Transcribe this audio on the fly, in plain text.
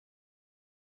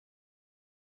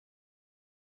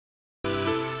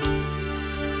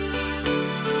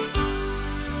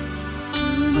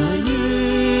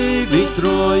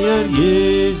treuer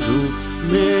Jesus,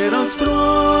 mehr als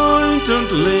Freund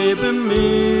und Leben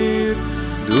mir.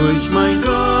 Durch mein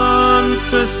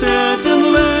ganzes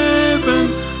Erdenleben,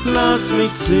 lass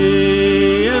mich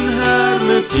ziehen, Herr,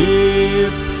 mit dir.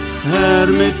 Herr,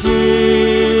 mit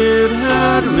dir,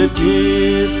 Herr, mit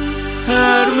dir,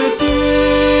 Herr, mit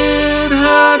dir,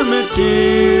 Herr, mit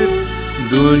dir.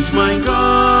 Durch mein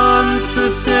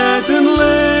ganzes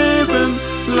Erdenleben,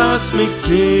 lass mich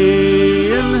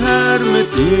ziehen, Herr,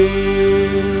 mit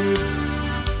dir.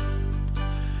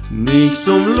 Nicht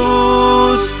um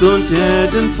Lust und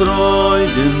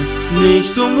Erdenfreuden,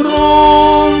 nicht um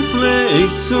Ruhm flieh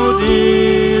ich zu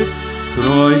dir.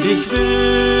 Freudig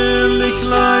will ich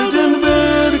Leiden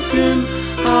wirken,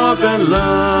 aber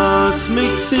lass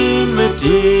mich ziehen mit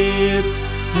dir.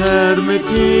 Herr, mit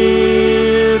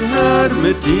dir, Herr,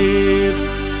 mit dir,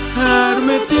 Herr,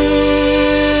 mit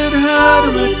dir,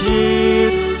 Herr, mit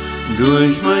dir.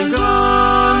 Durch mein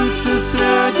ganzes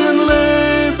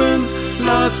Erdenleben,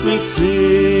 lass mich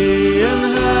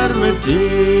ziehen, Herr, mit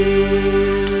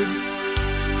dir.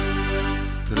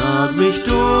 Trag mich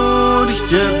durch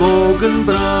der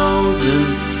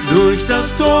Bogenbrausen, durch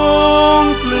das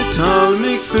dunkle Tal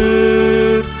mich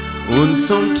führ, und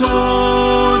zum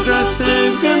Tod des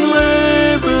ewigen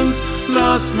Lebens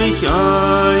lass mich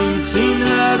einziehen,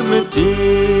 Herr, mit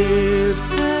dir.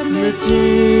 Herr, mit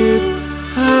dir,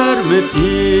 Herr, mit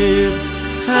dir,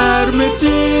 Herr, mit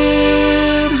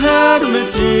dir, Herr,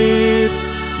 mit dir.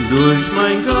 Durch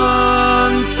mein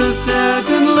ganzes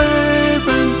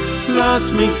Erdenleben,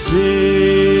 lass mich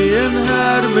ziehen,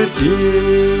 Herr, mit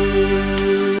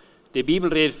dir. Die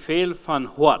Bibel redet viel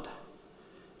von Hoat.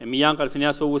 Und mir jankt von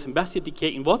der so ein bisschen die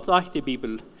Kirchen, was sagt die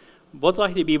Bibel? Was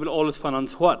sagt die Bibel alles von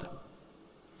uns Hoat?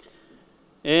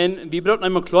 Und wir brauchen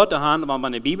einmal klar zu haben, wenn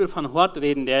man die Bibel von Hoat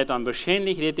reden, dann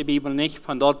wahrscheinlich redet die Bibel nicht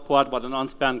von dort Port, was in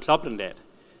uns Bern klappern wird.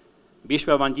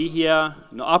 Beispiel, wenn die hier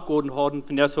eine Abgeordnete haben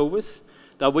von der sowas,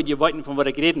 da wird ihr weiten von was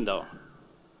ich reden da.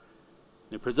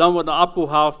 Eine Person, die eine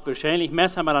Abgeordnete hat, wahrscheinlich mehr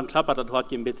haben wir dann klappert, das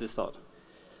hat ihr ein bisschen dort.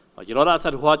 Weil gerade als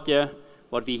das hat ihr,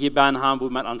 was wir hier Bern haben, wo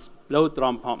man ans Blut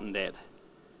dran pumpen wird.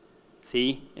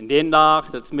 Sie, in den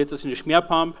Tag, das ist mit eine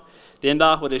Schmierpump, den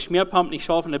Tag, wo der Schmierpump nicht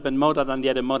schaffen, mit dem Motor, dann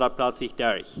der Motor plötzlich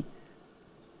durch.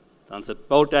 Dann ist das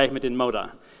Boot durch mit dem Motor.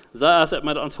 So ist es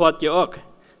mit uns heute auch.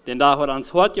 Den Tag, wo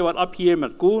uns heute was ab hier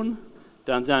mit Kuhn,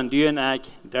 dann sind die auch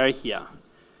durch hier.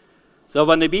 So,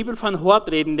 wenn die Bibel von Hoat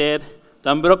reden wird,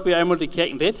 dann brauchen wir einmal die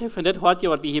Kirchen reden von das heute,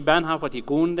 was wir hier Bern haben, was die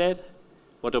Kuhn wird,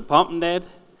 was die Pumpen wird,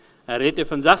 reden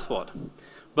von das Wort.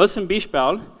 Was zum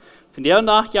Beispiel, von der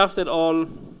Tag gibt es all,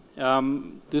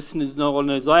 das ist noch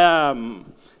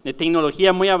eine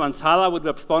Technologie, mehr als Zahler, wo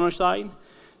wir auf Spanisch sein.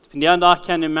 Von der Tag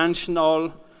können Menschen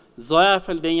all so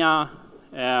viele Dinge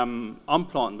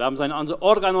anplanen. Wir haben so unsere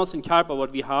Organos im Körper,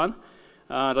 was wir haben.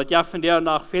 Das gibt von der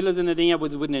Tag viele Dinge, wo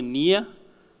sie in der Nähe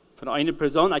von einer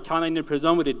Person, ich kann eine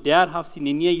Person, wo der hat sie in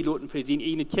die Nähe gelassen für sein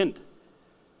eigenes Kind.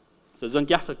 So ein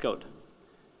Gift geht.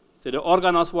 So die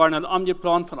Organos waren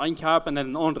angeplant von einem Körper in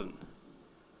den anderen.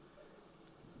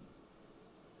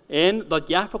 Und das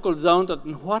Gift auch so, dass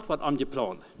ein Hoat wird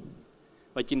angeplant.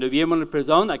 Weil ich in eine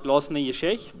Person, ich lasse eine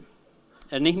Geschichte,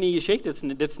 nicht eine Geschichte, das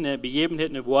ist eine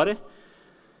Begebenheit, eine Worte.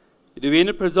 Die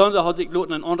eine Person, da hat sich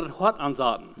einen anderen Hoat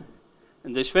ansaten.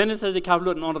 Und das Schwende ist, ich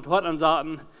habe einen anderen Hoat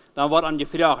ansaten, dann wird an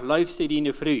gefragt, läufst du die in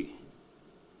der Früh?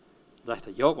 Dann sagt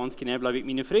er, ja, ganz genau bleibe ich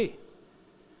in der Früh.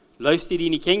 Läufst du die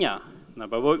in die Kinder? Na,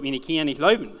 aber wollte meine Kinder nicht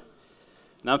laufen.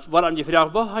 Dann wird an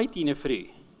gefragt, wo heute die in der Früh?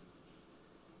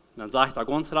 Dann sagt er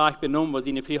ganz reich benommen, was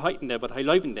sie in der Früh heute der, was er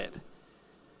laufen wird.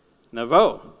 Na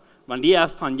wo? Wenn die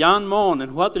erst von Jahren Mann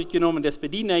ein Hort genommen, das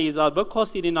Bediener gesagt, wo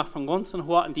kostet die nach von ganzen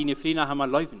Horten, die in der Früh nachher mal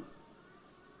laufen?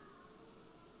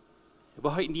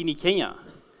 Wo heute die nicht Kinder?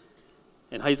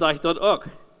 Und er sagt dort auch,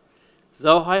 so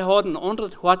er hat ein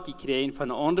anderes Hort gekriegt von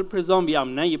einer anderen Person, wie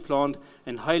am Nähe geplant,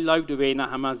 und er läuft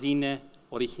nachher mal seine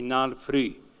original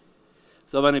früh.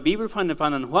 So, wenn die Bibel von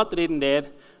einem Hort reden wird,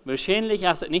 wahrscheinlich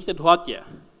ist es nicht das Hort hier,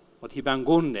 was hier beim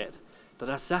Gehen wird.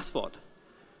 Das ist das Wort.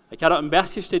 Ich habe am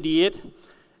besten studiert,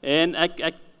 und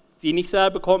ich sie nicht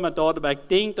selber bekommen dort, aber ich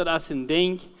denke, das ist ein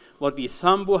Ding, was wir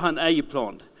zusammen haben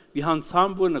eingeplant. Wir haben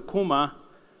zusammen eine Kummer,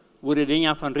 wo die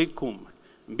Dinge von Ritt kommen.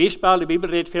 Ein Beispiel, die Bibel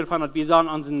redet viel von, dass wir sollen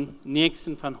unseren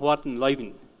Nächsten von Horten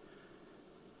leben.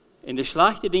 Und die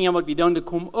schlechten Dinge, was wir tun, die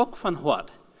kommen auch von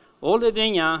Hort. Alle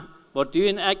Dinge, was du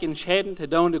und ich entscheiden, die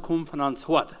tun, die kommen von uns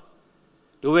Hort.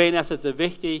 Deswegen ist es so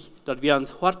wichtig, dass wir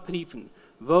uns Hort prüfen,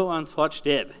 wo uns Hort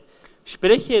steht.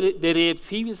 Spreche der Rede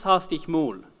 65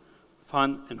 Mal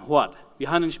von einem Hort.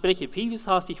 Wir haben in Spreche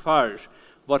 65 falsch,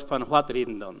 was von Hort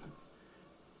reden dann.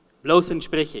 Bloß in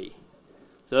Spreche.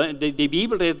 So, die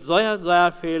Bibel redet sehr, sehr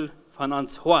viel von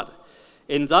uns Hort.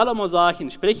 In Salomo sagt,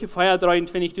 in Sprüche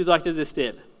 4,23, du sagst, das ist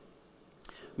das.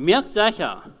 Merk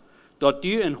sicher, dass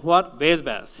du in Hort wes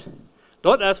bist.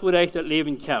 Dort ist, wo ich das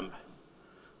Leben kämpfe.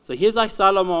 So hier sagt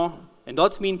Salomo, und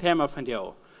das ist mein Thema von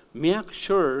dir. Merk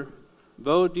schon,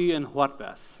 wo du in Hort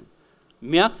bist.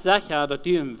 Merk sicher, dass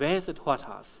du ein weses Hort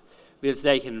hast. Weil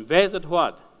sich ein weses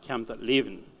Hort kämpft das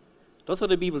Leben. Das ist, was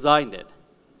die Bibel sagen wird.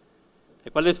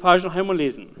 Ich will das Vers noch einmal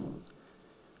lesen.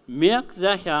 Merk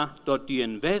sicher, dass du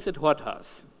ein weses Hort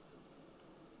hast.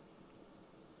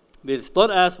 Weil es dort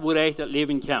ist, wo das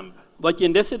Leben kämpft. Was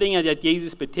in diese Dinge, die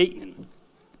Jesus betegnen.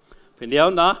 Von der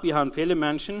und nach, wir haben viele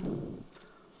Menschen,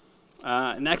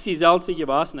 und ich selbst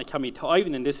was, und ich kann mich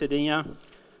täuschen in diese Dinge.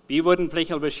 Wir würden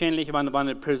vielleicht auch wahrscheinlich, wenn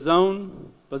eine Person,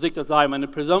 was ich das sagen, eine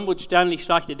Person würde ständig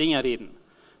schlechte Dinge reden.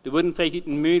 Du würden vielleicht mit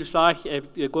dem Müll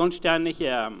grundständig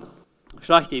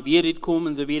schlechte Werte kommen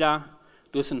und so weiter.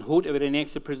 Du hast einen Hoat über die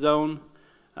nächste Person,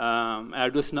 du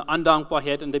hast eine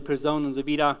Undankbarkeit an die Person und so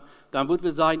weiter. Dann würden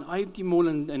wir sagen,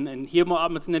 und hier mal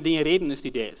ab mit so Dingen reden, ist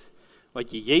die das. Weil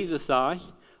Jesus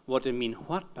sagt, was in mein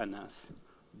Hort bin,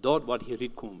 dort wird hier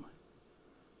reinkommen.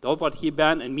 Dort wird hier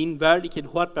bin, in mein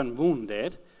wirklichen Hort bin wohnen,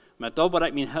 aber dort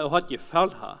wird mein Hort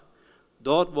gefällt hat,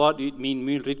 dort wird mein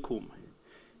Müll reinkommen.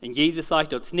 Und Jesus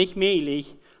sagt, das ist nicht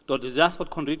möglich, dort ist das, was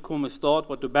kann reinkommen, ist dort,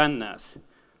 wo du bin.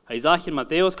 Er sagt in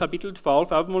Matthäus Kapitel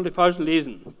 12, einfach mal die Verse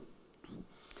lesen.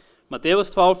 Matthäus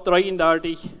 12,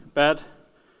 33,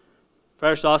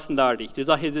 Vers 38, da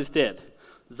sagt Jesus das.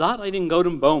 Saat einen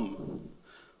guten Baum,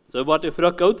 so wird die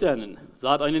Frucht gut sein.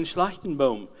 Saat einen schlechten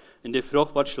Baum, und die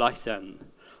Frucht wird schlecht sein.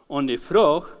 Und die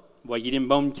Frucht, wo jeden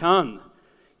Baum kann,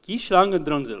 die Schlangen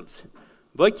drunter.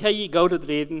 Wo kann je gut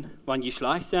reden, wenn die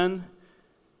schlecht sind?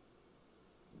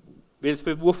 Weil es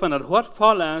wovon das Hort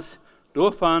voll ist,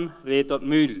 davon redet das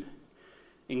Müll.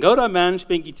 Ein guter Mensch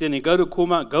bringt seine gute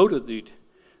Kummer gut durch.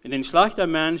 Und ein schlechter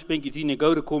Mensch bringt seine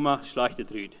gute Kummer schlechter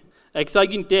durch. Ich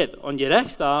sage Ihnen das, und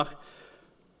Gerichtstag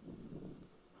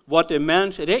wird der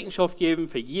Mensch Rechenschaft geben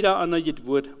für jeder andere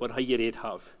Wort, was er geredet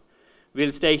hat. Weil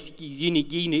es seine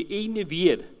eine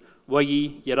wird, wo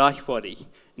je gerecht vor dich.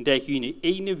 Und der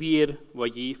eine wird, wo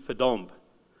je verdammt.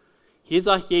 Hier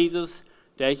sagt Jesus,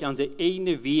 der ich an der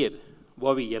eine wird,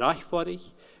 wo wir gerecht vor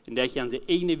dich, und der ich an der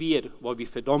eine wird, wo wir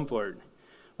verdammt werden.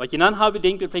 Was ich dann habe,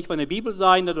 denkt vielleicht von der Bibel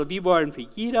sein, dass wir wollen für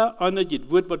jeder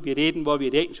andere Wort, was wir reden, wo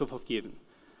wir Rechenschaft aufgeben.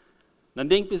 Dann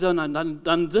denken wir so,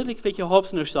 dann soll ich welche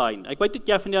Hobbs nicht sein. Ich weiß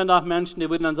ja von der nach Menschen, die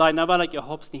würden dann sagen, na, weil ich ja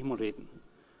Hobbs nicht mehr reden.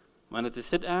 Wenn es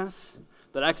das ist,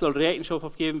 dass ich soll Rechenschaft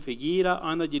aufgeben für jeder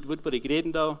andere Wort, was ich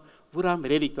reden darf, woran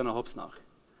rede ich dann noch Hobbs nach?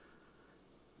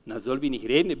 Na, soll wir nicht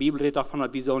reden, die Bibel redet davon,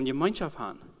 dass wir sollen Gemeinschaft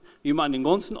haben. Wir müssen den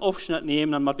ganzen Aufschnitt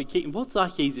nehmen, dann mal bekicken, was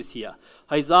sagt Jesus hier?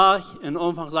 Er sagt, am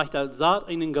Anfang sagt er, saat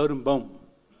einen guten Baum,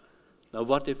 da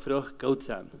wird die Frucht gut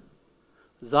sein.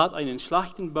 Saat einen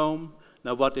schlechten Baum,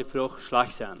 da wird die Frucht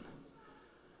schlecht sein.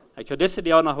 Ich habe dieses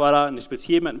Jahr noch einen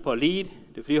Spazier mit ein paar Lied,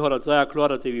 die Frau hat sehr klar,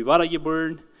 dass sie wie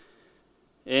weitergeboren.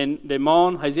 Und der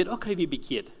Mann, er sagt, okay, wie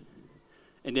bekehrt.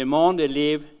 Und der Mann, der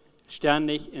lebt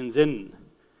ständig in Sinn.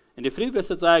 Und die Frau wirst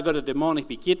du sagen, Gott, dass der Mann nicht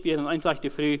bekehrt wird. Und eins sagt die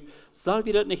Frau, soll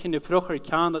wir das nicht in der Frucht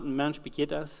erkennen, dass ein Mensch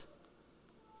bekehrt ist?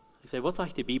 Ich sage, was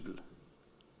sagt die Bibel?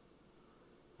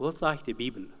 Was sagt die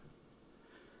Bibel?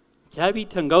 Kann ich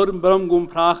den guten Baum gehen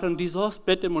prachen, die sollst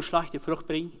bitte mal schlechte Frucht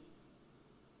bringen?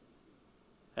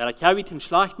 Oder kann ich den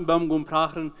schlechten Baum gehen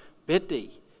prachen, bitte,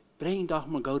 bring doch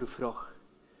mal gute Frucht.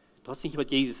 Das ist nicht, was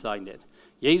Jesus sagen wird.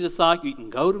 Jesus sagt, mit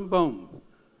einem guten Baum,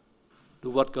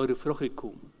 du wirst gute Frucht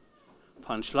kommen.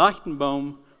 Von einem schlechten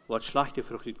Baum wird schlechte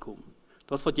Frucht kommen.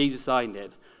 Das ist, was Jesus sagen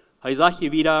wird. Er sagt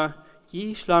hier wieder,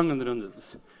 die Schlangen drin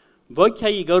sind. Wo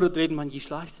kann ich gut reden, wenn die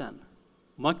schlecht sind?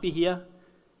 Mag wir hier?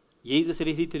 Jesus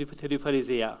redet zu den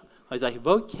Pharisäern. Er sagt,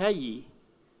 wo kann ich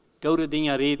gute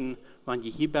Dinge reden, wenn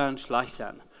die hier schlecht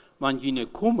sind? Wenn die eine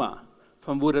Kummer,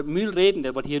 von wo das Müll reden,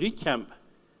 der wird hier rüberkommt.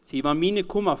 Sie, wenn meine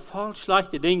Kummer voll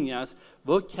schlechte Dinge ist,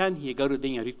 wo kann hier gute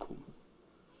Dinge rüberkommen?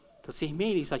 Das ist nicht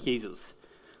möglich, sagt Jesus.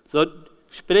 So,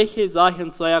 spreche, sage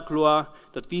uns sehr klar,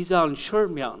 dass wir sollen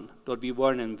schön werden, dass wir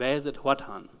wollen ein weises Hort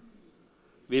haben.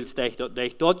 Willst du, dass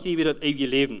ich dort hier wieder das ewige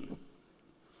Leben.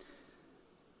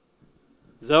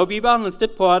 So, wir werden uns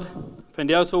das Part von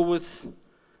der sowas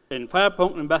in 4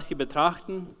 Punkten ein bisschen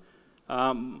betrachten.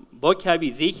 Wo kann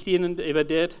wir sehen über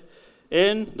das?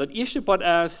 Und das erste Part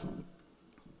ist,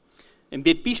 im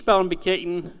Beispiel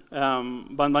bekennen,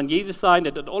 wenn Jesus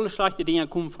sagt, dass alle schlechte Dinge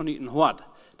kommen von dem Hort.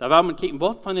 Da werden wir gucken,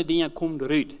 was von den Dingen kommt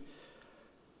raus.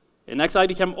 Und ich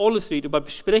sage, ich habe alles raus, aber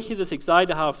bespreche es, ich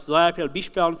sage, ich habe sehr viele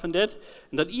Beispiele von das.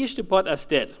 Und das erste Part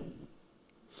ist das.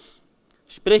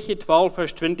 Sprüche 12,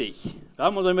 Vers 20.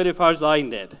 Da muss ich mir die Vers sagen,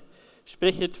 das.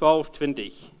 Sprüche 12,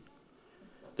 20.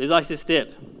 Das heißt es das.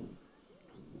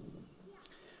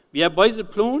 Wer böse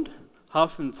plant,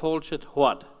 hat ein falsches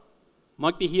Hort.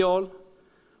 Mag ihr hier all?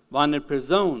 Wenn eine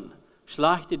Person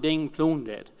schlechte Dinge plant,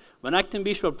 wenn ich zum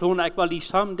Beispiel plane, ich will die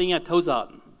samen Dinge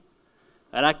tausaten.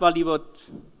 Und ich will die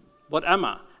was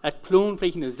immer. Ich plane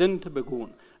vielleicht eine Sünde zu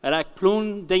begehen. Und ich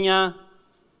plane Dinge,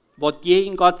 was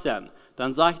gegen Gott sind.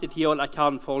 Dann sagt es hier all, ich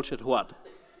habe ein falsches Hort.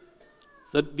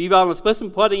 So, wir werden uns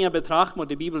ein paar Dinge betrachten, was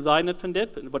die Bibel sagt nicht von das,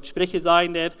 was Sprüche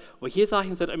sagen nicht. Und hier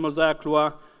sagen sie immer sehr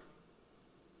klar,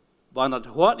 wenn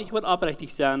das Hort nicht wird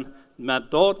abrechtig sein, mit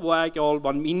dort, wo ich all,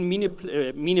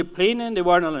 wenn meine Pläne, die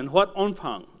werden ein Hort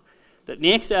anfangen. Das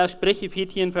nächste ist Sprüche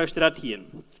 14, Vers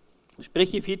 13.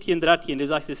 Sprüche 14, 13, das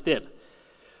sagt es das.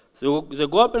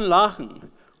 Sogar beim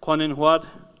Lachen kann ein Hort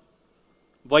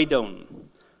weitun.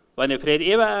 Wenn der Friede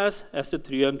ewig ist der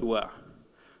Trüben durch.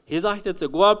 Hier sagt es,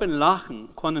 sogar beim Lachen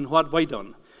kann ein Hort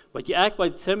weitun. Weil ich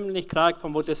auch ziemlich kriege,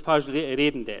 von was das falsch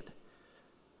reden wird.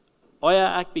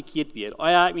 Euer Eck bekehrt wird,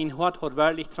 euer Eck mein Hort hat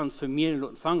wirklich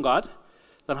transformiert von Gott,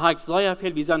 dann habe ich so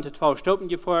viel, wir sind 12 Stunden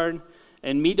gefahren,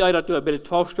 und mir da bei den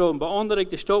 12 Stunden bei anderen,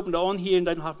 die Stunden da anhielten,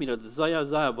 dann habe ich mir das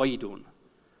sehr weh tun.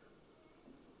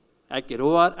 Ich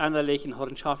geroht innerlich und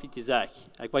hornschaftlich gesagt.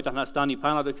 Ich weiß auch, dass Dani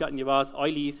Panna der vierten war,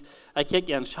 Eilis, ich kicke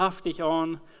gern schaftig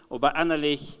an, aber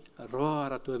innerlich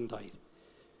rohr tun da.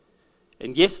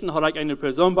 Und gestern hatte ich eine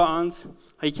Person bei uns,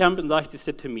 die kam und sagte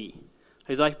zu mir.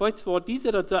 Er sagt, weißt du was, diese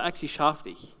das so eigentlich schafft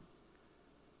ich.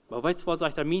 Aber weißt du was,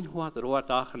 sagt er, mein Hort rohrt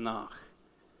Tag nach.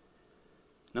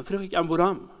 Dann frage ich ihn,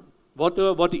 warum?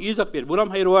 Was die Ursache wird,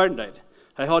 warum er rohrt das?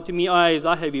 Er hat mir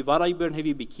gesagt, wie war ich bin,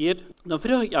 wie bekehrt. Dann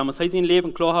frage ich ihn, was sein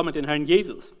Leben klar hat mit dem Herrn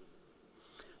Jesus.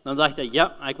 Dann sagt er,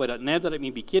 ja, ich weiß das nicht, dass ich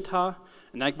mich bekehrt habe,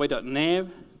 und ich weiß das nicht,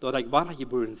 dass ich wahr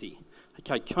geboren bin.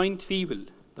 Ich habe keinen Zweifel,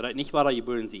 dass ich nicht wahr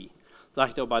geboren bin.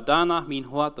 Sagt er, aber danach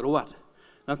mein Hort rohrt.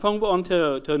 Dann fangen wir an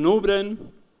zu nobren.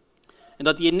 Und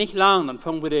das geht nicht lang, dann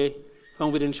fangen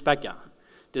wir den Specker.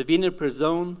 Das ist eine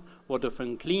Person, die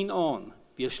von klein an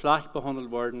wie schlecht behandelt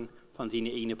worden von seiner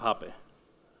eigenen Papa.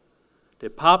 Der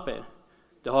Papa,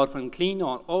 der hat von klein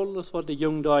an alles, was der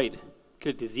Junge tut,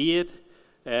 kritisiert.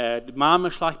 Die Mama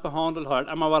schlecht behandelt, hat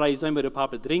immer was gesagt, der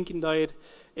Papa trinken tut.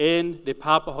 Und der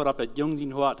Papa hat auf das Junge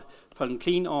sein Hort von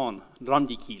klein an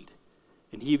rangekillt.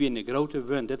 Und hier wird eine große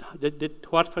Wunde.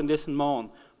 Das Hort von diesem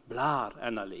Mann blar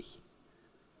innerlich.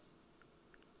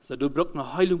 So, du brauchst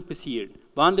eine Heilung passieren.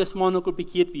 Wenn das Mann noch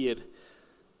bekehrt wird,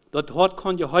 das Hort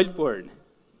kann geheilt werden.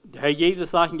 Der Herr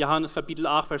Jesus sagt in Johannes Kapitel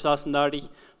 8, Vers 36,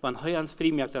 wenn er uns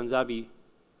frei macht, dann sei wir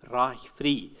reich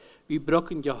frei. Wir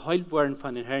brauchen geheilt werden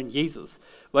von dem Herrn Jesus.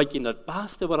 Weil das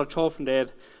Beste, was er schaffen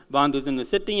wird, wenn du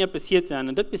so Dinge passiert sind,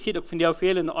 und das passiert auch von dir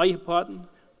vielen Ehepartner,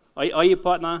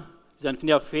 sind von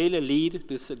dir viele Lieder,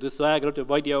 das so ein großes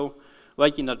Video,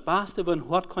 weil das Beste, was ein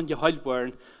Hort kann geheilt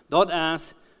werden, das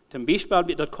ist, zum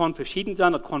Beispiel, das kann verschieden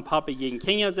sein, das kann Papa gegen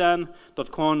Kinder sein,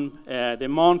 das kann der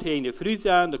Mann gegen die Frau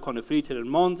sein, das kann der Frau gegen den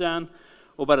Mann sein.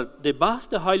 Aber die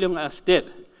beste Heilung ist das,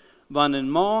 wenn ein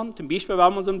Mann, zum Beispiel,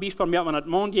 wenn man so ein Beispiel merkt, wenn ein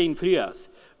Mann gegen die Frau ist,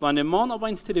 wenn ein Mann auf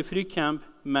eins zu der Frau kommt,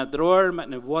 mit Rohr, mit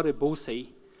einer Worte Bose,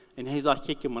 und er sagt,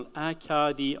 guck mal, ich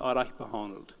habe die recht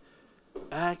behandelt.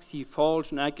 Ich sie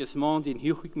falsch, und ich ist Mann, sie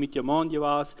sind mit dem Mann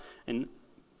gewesen, und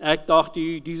ich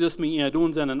dachte, du sollst mit ihr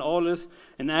tun sein und alles.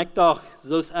 Und ich dachte,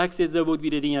 ich sehe so gut,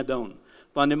 wie die Dinge tun.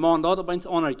 Wenn der Mann dort bei uns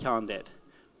anerkannt hat,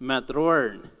 mit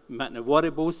Rohren, mit einer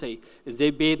Worte Bose, und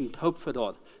sie beten taub für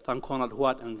dort, dann kann das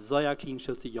Hort ein sehr kleinen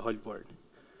Schutz geheilt werden.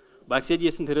 Aber ich sehe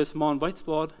jetzt in das Mann, weißt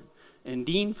du was? In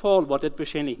dem Fall wird das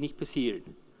wahrscheinlich nicht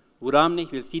passieren. Warum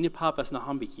nicht? Weil deine Papa ist nach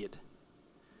Hause bekehrt.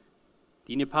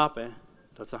 Deine Papa,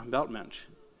 das ist ein Weltmensch.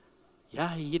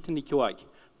 Ja, er geht in die Kirche,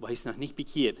 aber er ist noch nicht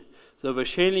bekehrt. So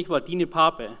wahrscheinlich wird deine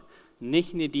Papa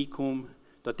nicht in die Idee kommen,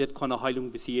 dass das keine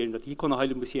Heilung passieren, dass hier keine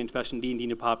Heilung passieren zwischen dir und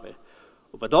deine Papa.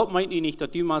 Aber dort meint ihr nicht,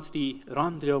 dass du mal die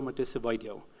Randreu mit diesem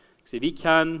Video. Ich sage, wie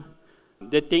kann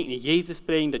das Ding nicht Jesus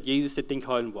bringen, dass Jesus das Ding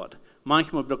heilen wird?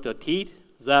 Manchmal braucht er Zeit,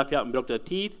 sehr viel braucht er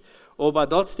Zeit, aber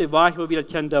dort ist der Weg, wo wir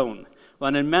das tun.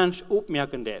 Wenn ein Mensch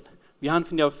aufmerken wird, wir haben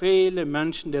von ja viele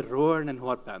Menschen, die rohren und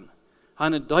hart werden,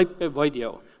 haben ein deutliches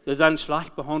Video. Sie sind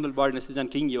schlecht behandelt worden, sie sind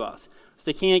klein gewesen. Als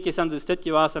die Kinder sind sie das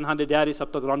gewesen, dann haben die Daddies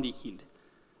auf das Rand gekillt.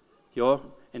 Ja,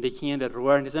 und die Kinder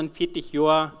rohren, die sind 40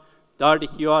 Jahre,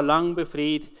 30 Jahre lang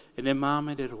befreit, und die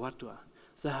Mama, die rohrt da.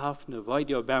 Sie haben eine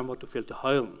Video, was du viel zu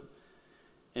heilen.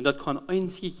 Und das kann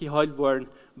einzig geheilt werden,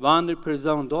 wenn eine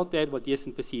Person dort ist, was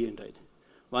jetzt passieren wird.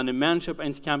 Wenn ein Mensch auf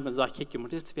eins kommt und sagt, guck mal,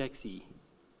 das wäre sie.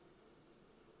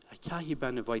 Ich kann hier bei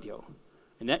einer Video.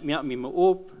 Und das merkt mir mal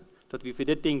auf, dass wir für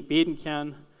das Ding beten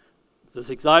können. Dus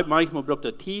ik zei, manchmal braucht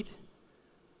das Zeit,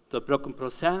 das braucht einen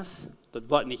Prozess, das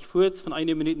wird nicht kurz von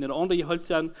einer Minute in die andere geholt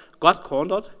sein. Gott kann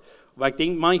das, aber ich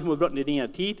denke, manchmal braucht die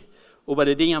Dinge Zeit, aber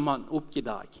die Dinge werden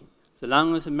aufgedeckt.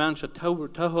 Solange es ein Mensch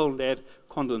holen lässt,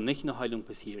 kann doch nicht eine Heilung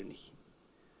passieren. Nicht.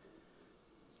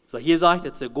 So hier sagt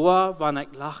es sogar, wenn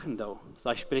ich lachen da,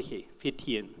 so ich spreche, für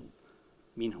Tieren,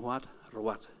 mein Hart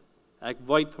rot. Ich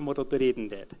weiß, von was du reden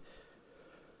lässt.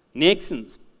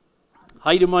 Nächstens,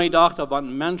 heute mal gedacht, wenn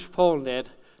ein Mensch fallen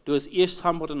lässt, du hast erst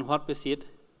haben, was in Hart passiert.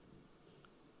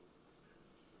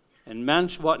 Ein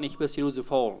Mensch wird nicht bis Jerusalem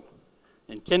fallen.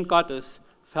 Ein Kind Gottes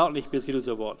fällt nicht bis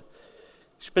Jerusalem.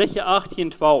 Spreche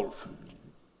 18,12.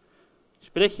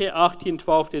 Spreche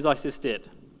 18,12, das sagt es dort.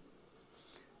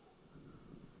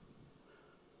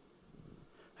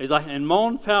 Er sagt, ein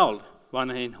Mann fällt, wenn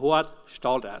er ein Hort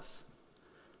stolz ist.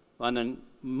 Wenn ein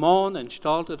Mann ein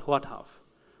stolzes Hort hat,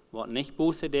 wird nicht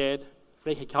böse tät,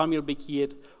 vielleicht Kamil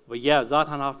bekehrt, aber ja,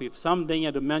 Satan hat wie some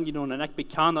Dinge, die Menschen und ich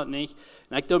bekannt das nicht,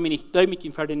 und ich darf mich nicht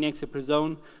damit für die nächste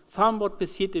Person, some was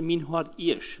passiert in mein Hort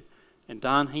erst, und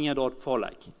dann hängt er dort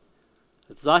vorlag.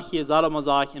 Das sagt hier, Salomon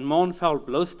sagt, ein Mann fällt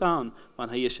bloß dann, wenn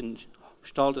er ein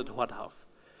stolzes Hort hat.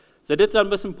 So, das sind ein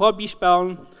bisschen ein paar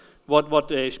Beispiele,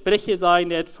 was Spreche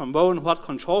sein, von wo ein Hort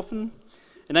kann schaffen.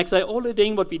 Und ich sage, alle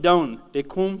Dinge, was wir tun, die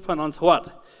kommen von uns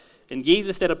Hort. Und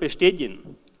Jesus, der das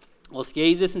bestätigen. Als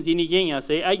Jesus und seine Jünger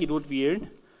sie eingeladen werden,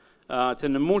 zu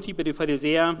einem Multi bei den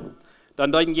Pharisäern,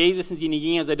 dann deuten Jesus und seine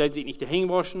Jünger, sie deuten sich nicht dahin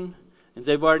waschen, und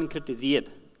sie werden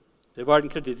kritisiert. Sie werden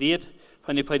kritisiert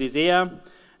von den Pharisäern.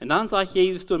 Und dann sagt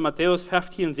Jesus in Matthäus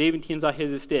 15, 17, sagt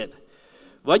Jesus das.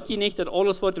 Wollt ihr nicht, dass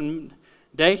alles, was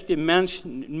dem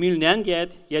Menschen in Müll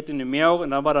geht, geht in den Meer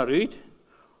und dann war er rüht?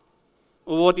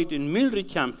 Und was in den Müll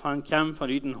kommt von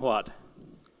den Hort.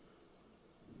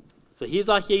 So hier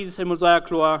sagt Jesus immer sehr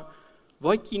klar,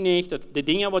 wollt ihr nicht, dass die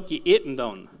Dinge, was ihr eten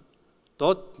tun,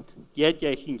 dort geht ja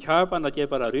in den Körper und das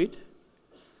geht war er rüht?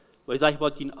 Weil ich sage,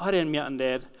 was ihr in Arren mehr an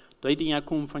der, die Dinge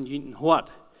kommen von den Hort.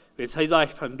 Weil es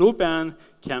sagt, von Dopen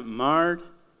kommt Mord.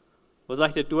 Was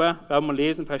sagt er da? Wir haben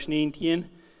lesen, Vers 19.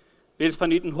 Weil es von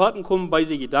den Horten kommen, bei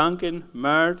sie Gedanken,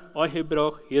 Mord,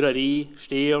 Ehebruch, Hiererie,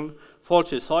 Stehlen,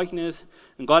 falsches Zeugnis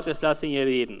und Gotteslästerung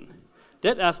reden.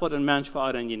 Das ist, was ein Mensch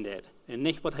vereinigen wird, und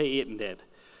nicht, was er eten wird.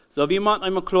 So, wir müssen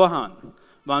einmal klar haben,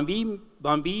 wenn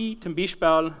wir zum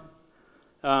Beispiel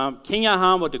Kinder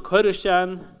haben, die Kurdisch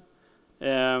sind,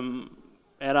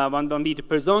 oder wenn wir die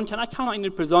Person kennen, ich kann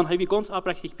eine Person, die ganz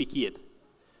aufrichtig bekehrt.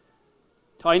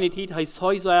 Die eine Zeit heißt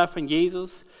so von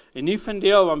Jesus, und nicht von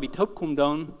der, wenn wir zurückkommen,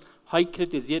 dann, er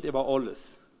kritisiert über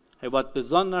alles. Er wird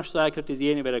besonders sehr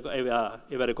kritisieren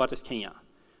über Gottes Kinder.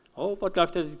 Oh, was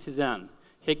läuft das zu sein?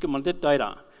 Hier kommt man das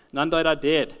da, dann da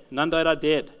das, dann da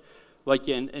das. Was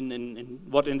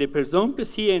in der Person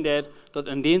passieren wird, dass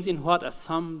in den Sinn Hort es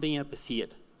some Dinge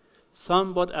passiert.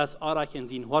 Some wird es auch in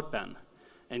sein Hort werden.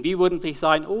 Und wir würden vielleicht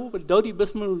sagen, oh, da die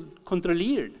müssen wir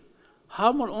kontrollieren.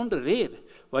 Haben wir andere Rede,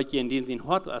 was in den Sinn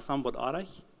Hort es some wird auch.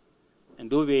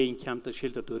 Und da werden kommt das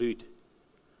Schild zurück.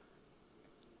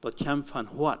 Das kommt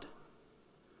von Hort.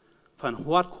 Von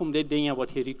Hort kommen die Dinge, was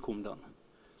hier kommen dann.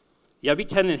 Ja, wir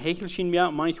kennen Hechelchen mehr,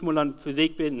 manchmal dann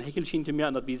versägt werden Hechelchen mehr,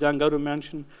 und wir sagen, gute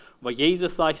Menschen, weil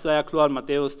Jesus sagt sehr klar in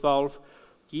Matthäus 12,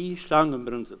 die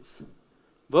Schlangenbrunzels.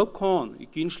 Wo kann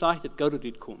ich kein schlechtes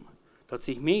Gott kommen? Das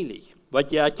ist möglich.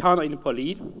 Weil ja, ich kann eine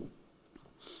Polit.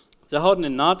 Sie hatten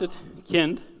ein nattes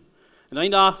Kind, und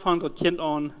einen Tag fängt das Kind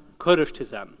an, Kurdisch zu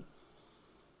sein.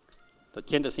 Das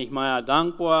Kind ist nicht mehr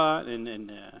dankbar,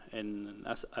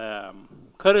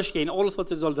 Kurdisch gehen, alles, was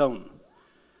sie soll tun.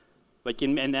 Weil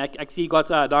ich sehe Gott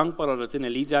sei dankbar, oder das in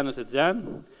ein Lied sein, das ist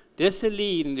sein. Diese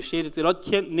Lied, und da steht, dass sie das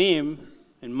Kind nehmen,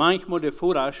 und manchmal der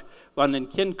Vorrasch, wenn ein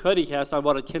Kind Kurdisch ist, dann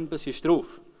war das Kind ein bisschen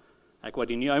gestraft. Ich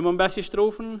wollte nicht einmal ein bisschen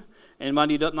strafen, und wenn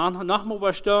die dort nachmal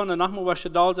was stehen, und nachmal was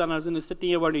da sein, dann sind es die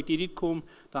Dinge, wo die nicht kommen,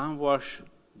 dann war es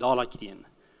da kriegen.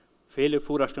 Viele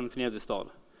Vorraschstunden von Jesus da.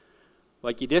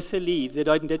 Weil die diese Lied, sie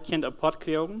deuten das Kind apart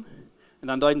kriegen, und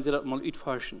dann deuten sie das mal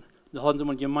utforschen. Da haben sie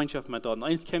mal Gemeinschaft mit dort. Und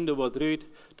eins kam da, wo dreht,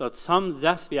 dort zusammen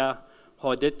saß wir,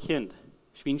 hat das Kind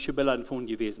schweinische Bilder davon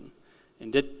gewesen.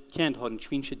 Und das Kind hat ein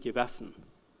schweinisches gegessen.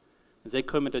 Und sie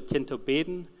können mit das Kind zu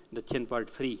beten, und das Kind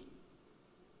wird frei.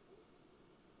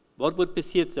 Was wird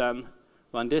passiert sein,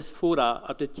 wenn das vorher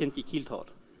auf das Kind gekillt hat?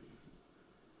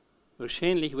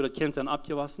 Wahrscheinlich wird das Kind dann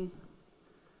abgewaschen,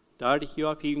 30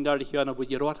 Jahre, 35 Jahre, dann wird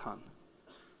gerot haben.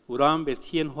 Woran wird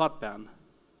hier ein Hort werden?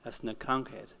 Das ist eine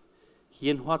Krankheit.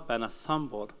 Hier ein Hort werden ist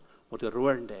Sambord, wo der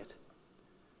Röhren wird.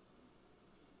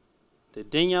 Die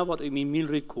Dinge, die in mein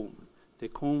Müll kommen, die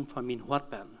kommen von meinem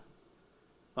Hort werden.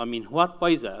 Wenn mein Hort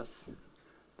bei ist,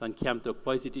 dann kommt auch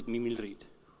bei sich in mein Müll.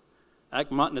 Ich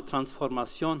mag eine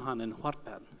Transformation haben in Hort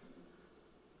werden.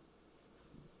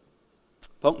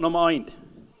 Punkt Nummer 1.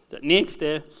 Das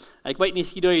nächste, ich weiß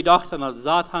nicht, wie du gedacht hast, dass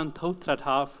Satan Todtritt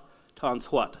hat zu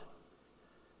uns Hort.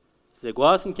 Das ist der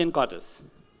große Kind Gottes.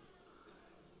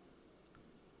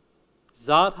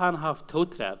 Satan hat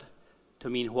Todtritt zu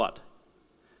mein Hort.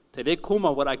 Zu dem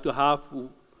kommen, was ich da habe,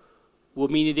 wo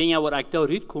meine Dinge, was ich da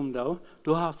rauskomme,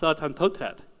 du hast Satan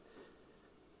Todtritt.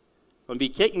 Und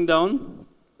wir kicken dann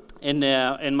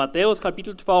in Matthäus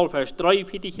Kapitel 12, Vers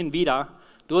 43 wieder,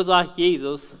 da sagt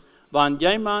Jesus, wenn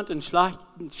jemand einen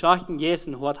schlechten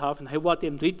Jessen hat, und er wird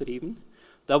den retrieben,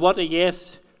 da wird er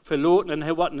jetzt verloren und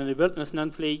er wird in die Wildnis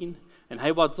fliegen, und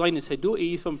er wird sein, dass er du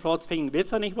ist vom Platz fängt,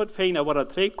 wird er nicht was fängt, er wird er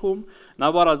zurückkommen,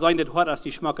 dann wird er sein, das hat als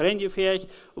die Schmackereien gefährlich,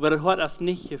 aber das hat als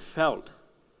nicht gefällt.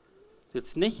 Wenn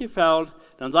es nicht gefällt,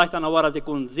 dann sagt er, wird er sich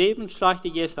um 7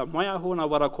 schlechte Gäste am Meier holen, dann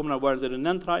wird er kommen, dann werden sie den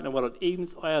Nenn reiten, dann wird er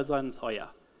ebenso euer sein ins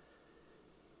Heuer.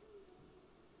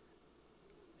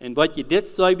 Und was je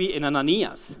das so wie in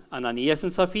Ananias. Ananias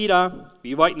und Sapphira,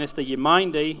 wie weit ist die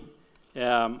Gemeinde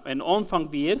in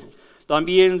Anfang wird, dann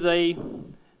werden sie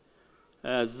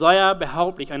sehr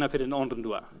behauptlich einer für den anderen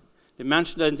tun. Die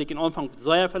Menschen, die sich in Anfang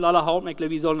sehr viel aller halten, ich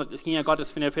glaube, wir sollen das nicht Gottes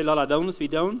für viel aller tun, wie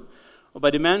tun. Und bei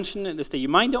den Menschen, das die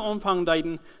Gemeinde anfangen,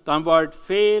 dann wird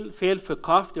viel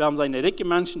verkauft. Wir haben seine reichen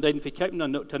Menschen, die verkaufen,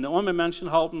 dann den armen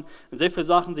Menschen halten, und sehr viele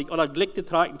Sachen sich aller Glück zu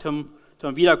tragen,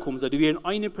 zum Wiederkommen. So, die werden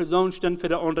eine Person stehen für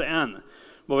die andere an.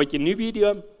 Aber wenn ich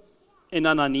wieder in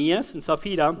Ananias und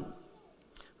Sapphira,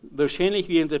 wahrscheinlich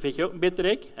werden sie verkaufen, bitte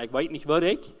ich weiß nicht, wo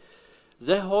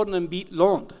sie haben ein Biet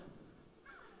Land.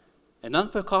 Und dann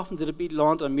verkaufen sie das Biet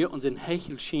Land an mir und sind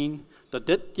Hechelschien, dass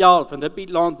das Jahr von dem Biet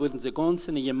Land würden sie ganz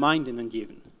in die Gemeinden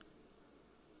geben.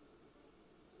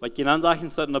 Was ich dann sagen,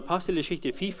 in der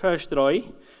Apostelgeschichte 4, Vers 3,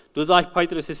 da sagt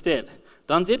Petrus ist das.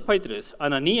 Dann sagt Petrus,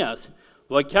 Ananias,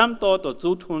 wo kommt dort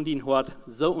so tun, den Hort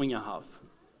so ungehaft.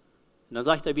 Und dann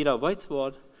sagt er wieder, weißt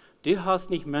du, du hast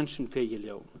nicht Menschen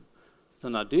vergelogen,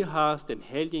 sondern du hast den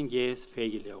Heiligen Geist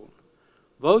vergelogen.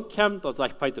 Wo kommt dort,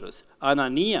 sagt Petrus,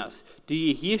 Ananias, du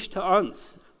gehörst zu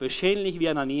uns, wahrscheinlich wie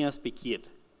Ananias bekehrt.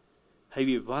 Hey,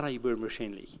 wie war er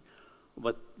wahrscheinlich?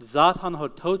 Aber Satan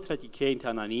hat Todtritt gekriegt,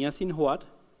 Ananias in Hort.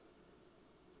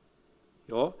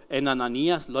 Ja, und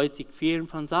Ananias lässt sich fehlen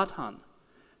von Satan.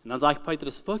 Und dann sagt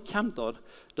Petrus, wo kommt dort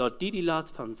die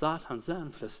Leute von Satan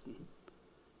sein fristen?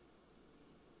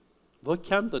 Wo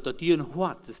kommt dort die in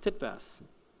Hort, das ist das was?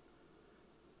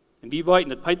 Und wie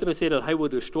weit, dass Petrus sagt, dass er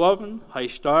wurde gestorben, er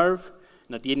starb,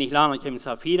 und dass die nicht lange kam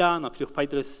Sapphira, und dann flog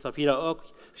Petrus Sapphira auch,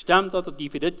 stimmt dort, dass die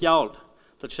für das Jahr,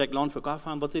 das steckt Land verkauft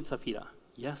haben, was ist Sapphira?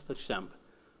 Ja, yes, das stimmt.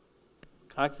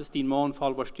 Kriegst du den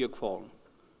Mondfall, was dir gefallen?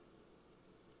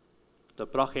 Da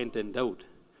brach er den Tod.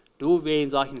 Du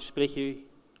wählen solchen Sprüche,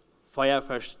 Feuer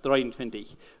verstreuen, finde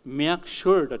ich. Merk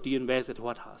schon, dass du ein weißes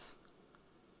Hort hast.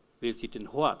 Willst du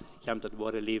den Hort, kommt das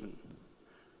wahre Leben.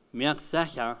 Merk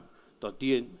sicher, dass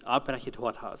du ein abbreches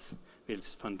Hort hast.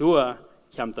 Willst von da,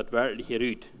 kommt das wirkliche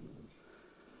Rüd.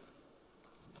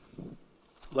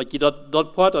 Weil ich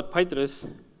dort Port, dort Petrus,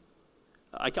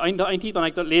 ein Titel, wenn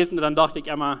ich das lese, dann dachte ich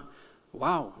immer,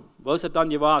 wow, was hat dann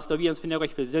gewesen? Da wir uns von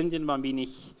euch versenden, wenn wir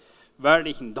nicht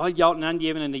wirklich ein Doljauten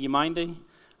angeben in der Gemeinde.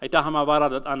 Ich dachte mal, war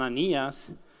das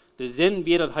Ananias, der Sinn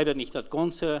wird das heute nicht, der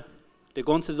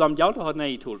ganze Samtjaute hat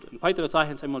nicht getan. Und Petrus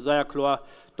sagt uns einmal sehr klar,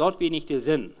 dort wird nicht der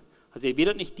Sinn. Also ihr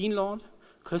werdet nicht dienen lassen,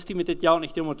 kriegst du mit dem Jahr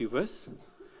nicht immer, du wirst.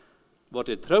 Was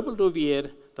der Trouble da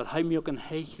wird, das haben wir ein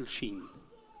Hechel schien.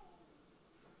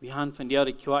 Wir haben von der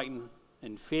Kirchen,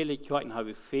 in vielen Kirchen haben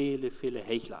wir viele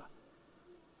Hechler.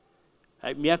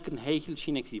 Ich merke ein Hechel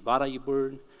schien, ich sie war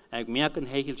geboren. Ich merke ein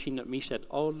Hechel schien, dass mich das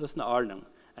alles in Ordnung.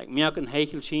 Ich merke ein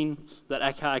Hechel schien,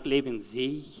 dass ich leben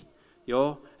sehe.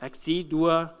 Ja, ich sehe du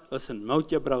als ein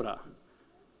Mauter Bruder.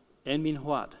 In mein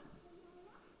Hort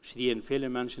schrien viele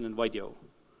Menschen in Video.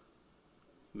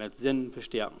 Mit Sinn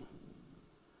verstärken.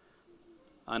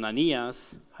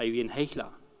 Ananias hat wie ein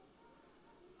Hechler.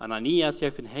 Ananias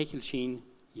hat ein Hechel schien,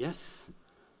 yes,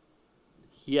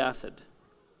 hier ist es.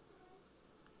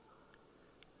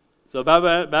 So,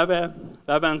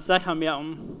 wir uns sicher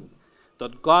merken,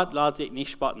 dass Gott lässt sich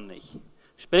nicht spotten nicht.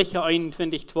 Sprecher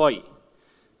 21,2.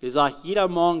 Die sagt, jeder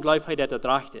Morgen gleich heute der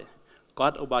Drachte.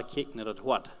 Gott aber kickt nicht das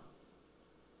Hort.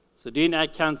 So den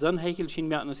erkennt so ein Hechelchen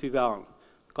merken, als wir wollen.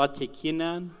 Gott kickt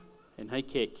hinein und er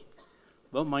kickt.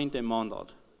 Was meint der Mann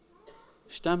dort?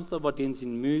 Stimmt aber den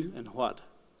sein Mühl und Hort?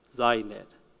 Sei nicht.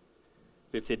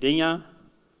 Willst du Dinge,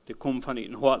 die kommen von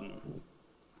den Horten.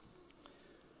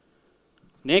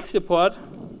 Nächste Part.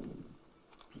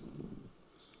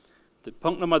 Das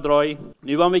Punkt Nummer 3.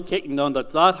 Nu wollen wir kijken dan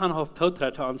dat Satan auf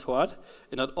Totritt an uns hat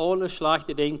und dat alle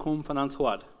schlechte Dinge kommen von uns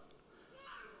hat.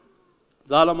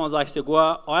 Salomo sagt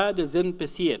sogar, euer de Sinn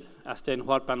passiert, als der in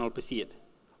Hartpanel passiert.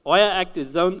 Euer echte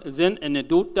Sinn in der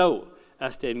Tod da,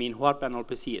 als der in mein Hartpanel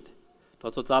passiert.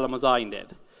 Das wird Salomo sagen.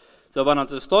 So, wenn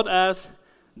es dort ist,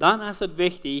 dann ist es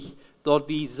wichtig, dass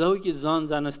wir solche Sohn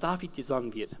seines David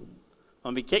gesandt wird.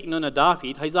 Wenn wir kijken naar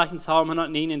David, hij sagt in Psalm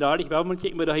 139, waarom moet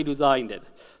kijken wat hij doet zeggen?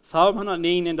 Psalm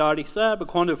 139, sehr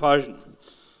bekannte Versen.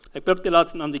 Ich blickte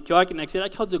letztens an die Kirche und ich sagte,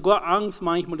 ich hatte sogar Angst,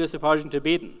 manchmal diese Versen zu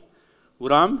beten.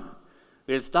 Warum?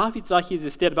 Weil David sagt,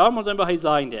 Jesus steht, warum muss einfach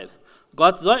sagen,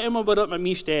 Gott soll immer, wo das mit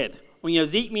mir steht. Und ihr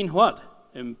seht mein Hort.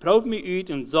 Und probt mich aus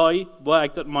und sagt, wo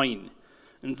ich das meine.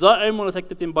 Und sagt einmal, dass ich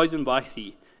das den Bösen Weg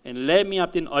sehe. Und lebe mich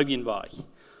auf den ewigen Weg.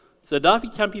 So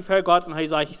David kämpft für Gott und er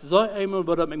sagt, ich soll einmal,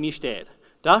 wo das mit mir steht.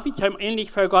 David kam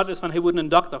ähnlich für Gott, als wenn er einen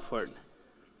Doktor führen.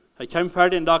 Er kam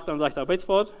für den Doktor und sagt, weißt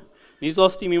du was? Nicht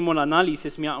sollst du mir mal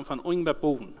Analysis mehr von irgendwas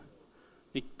boven.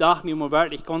 Ich dachte mir mal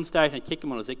wirklich ganz stark, ich kicke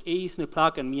mal, dass ich eine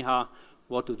Plage an mir habe,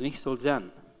 was du nicht sollst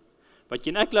sein. Weil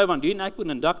ich glaube, wenn du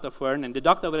einen Doktor führen und der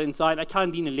Doktor wird sagen, ich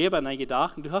kann deine Leber nicht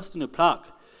gedacht und du hast eine Plage.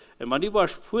 Und wenn du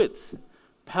warst Fuß,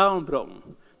 Perlenbrocken,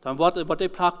 dann wird die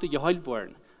Plage geheilt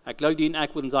worden. Ich glaube, die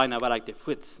würden sagen, aber ich der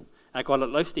Fuß. Ich will das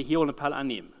Leute hier eine Pelle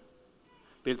annehmen.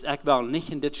 Weil ich will nicht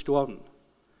in das sterben.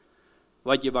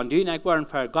 Weil wenn du und ich wollen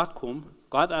für Gott kommen,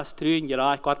 Gott ist treu und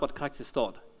gerecht, Gott wird kriegst es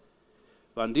dort.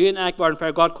 Wenn du und ich wollen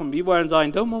für Gott kommen, wir wollen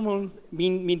sagen, da muss man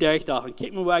mein Durchdach und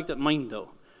guck mal, wo ich das meine da.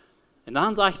 Und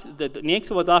dann sagt, das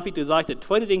nächste, was David sagt, das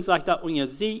zweite Ding sagt er, und ihr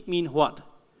seht mein Hort.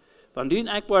 Wenn du und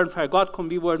ich wollen für Gott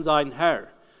kommen, wir wollen sagen, Herr,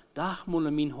 da muss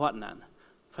man mein Hort nennen.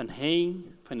 Von Heim,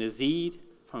 von der Seed,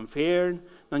 von Fern,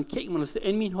 dann gucken wir, dass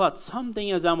in mein Hort some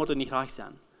Dinge sind, die nicht reich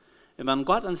sind. Und wenn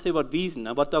Gott uns das wird wiesen,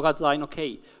 dann wird Gott sagen,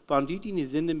 okay, wenn du deine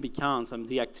Sünden bekennst, haben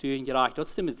die Akteure gereicht, das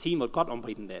ist damit ziehen, was Gott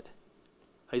anbieten wird.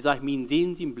 Er sagt, mein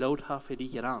Sehen sind Blut für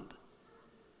dich gerannt.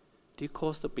 Du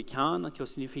kannst das bekennen, dann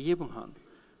kannst du eine Vergebung haben.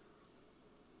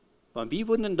 Wenn wir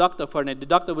würden den Doktor fahren, der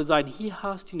Doktor würde sagen, hier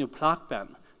hast du eine Plage,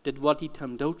 das wird dich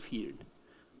zum Tod führen.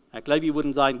 Ich glaube, wir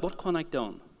würden sagen, was kann ich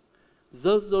tun?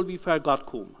 So soll wir für Gott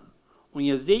kommen. Und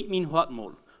ihr seht mein Hort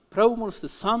mal. Probieren wir uns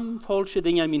zusammen falsche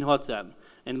Dinge in mein Hort sein.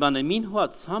 Und wenn in mein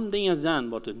Hort some Dinge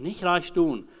sind, die nicht recht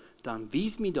tun, dann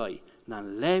wies mir das,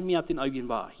 dann lebe mir auf den ewigen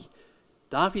Weg.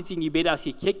 David sein Gebet, als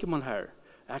ich kicke mal her,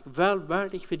 ich will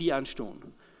wirklich für die anstehen.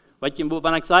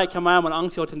 Wenn ich sage, ich kann mal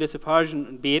Angst haben, in diese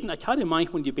Versen beten, ich hatte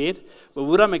manchmal ein Gebet, aber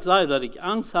woran ich sage, dass ich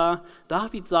Angst habe,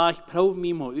 David sagt, probe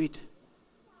mich mal aus.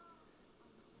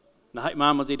 Dann habe ich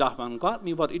manchmal gedacht, wenn Gott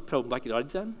mir was ausproben, was gerät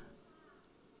sein?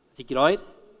 Sie gerät?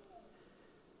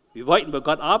 Wir wollten bei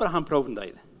Gott Abraham proben,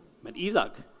 mit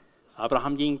Isaac.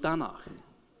 Abraham ging danach.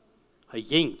 Er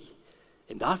ging.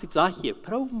 Und David sagt hier,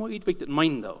 probe mal aus, wie ich das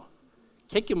meine.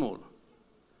 Kijk mal.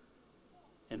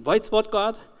 Und weißt du was,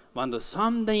 Gott? Wenn du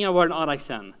some Dinge wollen erreicht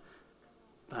sind,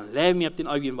 dann lebe mir auf den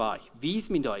ewigen Weg. Wies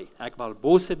mir das. Ich will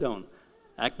Böse tun.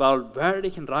 Ich will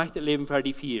wirklich ein rechtes Leben für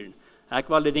die vielen. Ich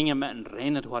will die Dinge mit einem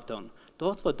reinen Hort tun.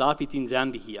 Das wird David sein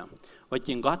sehen wie hier. Weil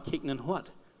in Gott kicken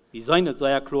hat. Wir sehen das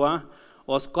sehr klar.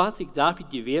 Als Gott sich David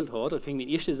gewählt hat, das fing in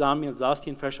 1. Samuel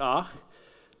 16, Vers 8,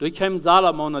 durch kam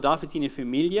Salomo und David seine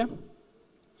Familie.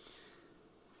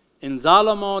 In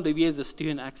Salomo, da wir es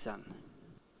tun, auch sein.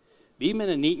 Wir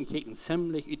müssen nicht kicken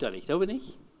ziemlich üterlich, glaube ich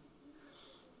nicht?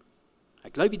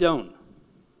 Ich glaube, wir tun.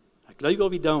 Ich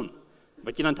glaube, wir tun.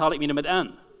 Aber dann tale ich mich damit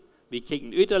an. Wir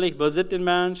kicken üterlich, wo sitzt der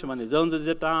Mensch, und wenn die Sohn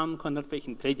sitzt da, kann das vielleicht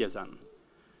ein Prediger sein.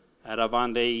 Da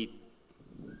waren die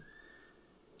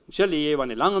Chili, wenn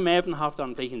die lange Mäben haben,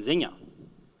 dann vielleicht ein Sänger.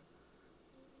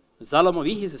 Salomo,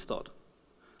 wie hieß es dort?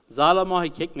 Salomo,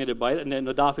 ich kickt nur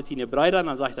David seine Brüder, und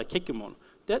dann sagt er, kick mal.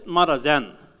 Das muss er sein.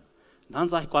 Und dann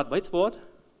sagt Gott, weißt du was?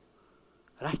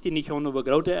 Reicht dir nicht an, wo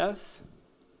groß er ist?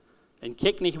 Und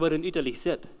kick nicht, wo er üterlich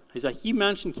sitzt. Er sagt, die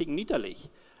Menschen kicken üterlich.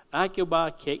 Ich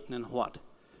aber kicken ein Hort.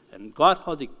 Und Gott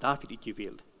hat sich David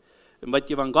ausgewählt. Und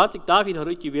wenn Gott sich David hat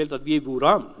ausgewählt, hat wir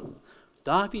warum?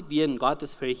 David war ein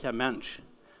gottesfürchtiger Mensch.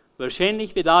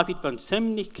 Wahrscheinlich wird David von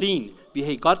ziemlich klein, wie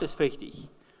er gottesfürchtig.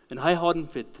 Und er hat ein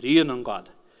Vertrauen an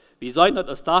Gott. Wir sagen,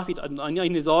 dass David an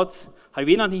einen Satz, er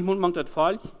will nicht mundmangt das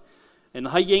Volk, und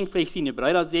er ging vielleicht seine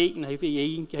Brüder segnen, er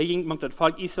ging das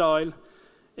Volk Israel,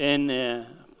 und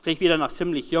vielleicht wieder noch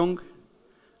ziemlich jung.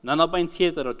 Und dann hat er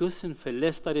erzählt, dass er dussen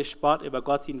verlässt er den Spott über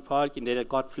Gott sein Volk, in der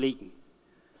Gott pflegen.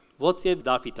 Was sagt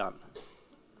David dann?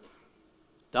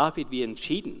 David wird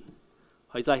entschieden.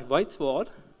 Er sagt, weißt du was?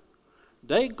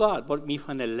 Der Gott wird mich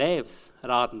von der Lebens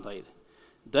raten.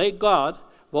 Der Gott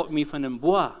wird mich von dem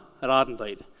Bohr raten.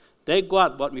 Der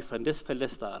Gott wird mich von des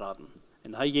Verläster raten. Und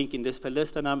En hij ging in das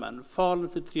Verlust naam en vollen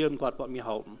vertrouwen Gott wat mir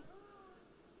houden.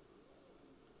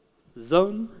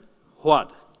 Zo'n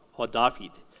Hoat hat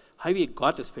David. Hij wie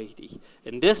gottesfürchtig.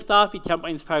 En das David kam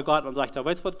eins vor Gott und sagte,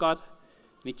 weißt du was Gott?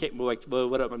 Und ich kijk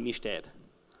wo das bei mir steht.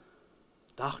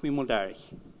 Dacht mir mal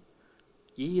durch.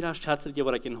 Jeder Schatzel,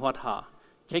 was ich in Hoat habe,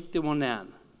 kijk dir mal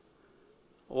an.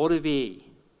 Oder wie.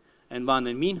 Und wenn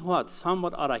in mein Hoat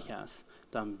somit arg ist,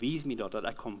 dann wies mir dort, dass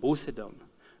ich kann Buße tun.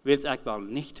 Weil es ich will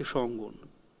nicht zu schon gehen.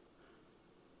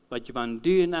 Weil wenn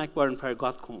du und ich wollen vor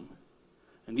Gott kommen,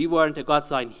 und wir wollen zu Gott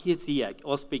sagen, hier sehe ich,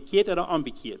 ob bekehrt oder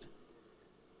unbekehrt.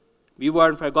 Wir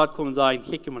wollen vor Gott kommen und sagen,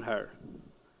 hier komm mal her.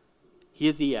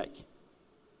 Hier sehe ich.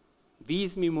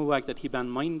 Wies mir mal, dass ich bin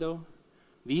mein da.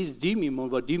 Wies du mir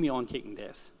mal, was du mir ankicken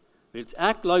lässt. Weil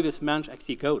ich glaube, als Mensch, ich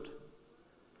sehe Gott.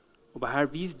 Aber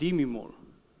Herr, wies du mir mal.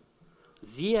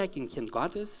 Sehe ich ein Kind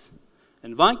Gottes?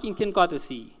 Und wenn ich ein Kind Gottes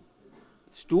sehe,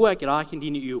 stehe ich reich in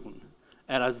deine Augen.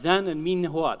 Ist in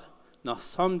mein Hort nach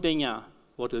so Dingen,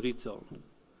 was du reden soll.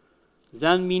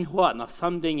 Sind mein Hort nach so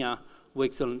Dingen, wo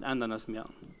ich soll ändern als mir.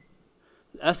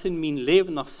 Es ist in mein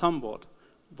Leben nach so Wort,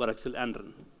 was ich soll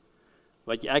ändern.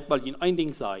 Weil ich will in ein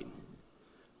Ding sein.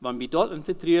 Wenn wir dort in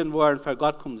Vertrauen wollen, für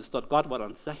Gott kommen, ist dort Gott wird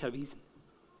uns sicher wiesen.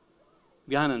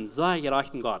 Wir haben einen sehr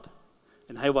gerechten Gott.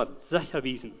 Und er wird sicher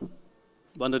wiesen,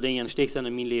 wenn du Dinge stehst in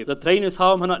mein Leben. Das Tränen ist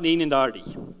haben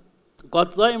 139.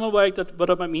 Gott sei immer,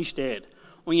 was bei mir steht.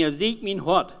 Und ihr seht mein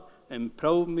Hort und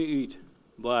probt mir aus,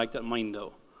 was ich das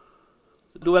meine.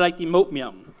 Du willst die Mut mir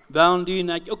haben. Wenn du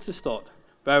nicht auch so steht,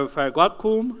 weil wir für Gott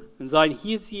kommen und sagen,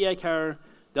 hier sehe ich Herr,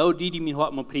 da die mein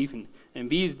Hort mal prüfen. Und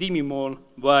wie ist die mir mal,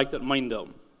 was ich das meine.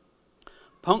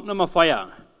 Punkt Nummer 4.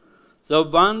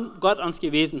 So, wenn Gott uns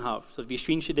gewesen hat, dass wir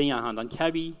schwierige Dinge haben, dann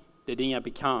können wir die Dinge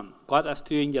bekommen. Gott ist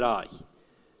tun gerecht.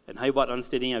 Und er wird uns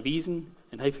die Dinge wiesen,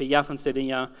 und er verjagt uns die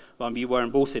Dinge, wenn wir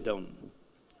wollen Buße tun.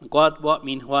 Gott wird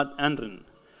mein Hort ändern.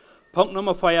 Punkt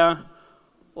Nummer 4.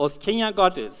 Als Kinder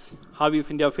Gottes haben wir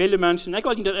von der viele Menschen, ich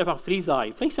will nicht einfach frei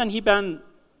sein. Vielleicht sind hier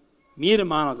mehrere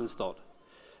Männer sind dort.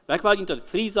 Ich will nicht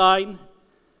frei sein,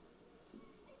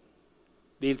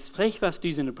 weil es vielleicht was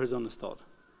diese Person ist dort.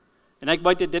 Und ich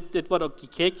weiß, das wird auch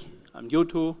gekickt am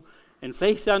YouTube. Und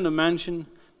vielleicht sind die Menschen,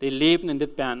 die leben in das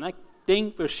Band. Ich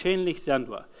denke, wahrscheinlich sind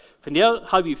wir. Von der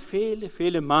habe ich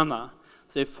viele Männer,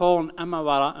 sie fallen immer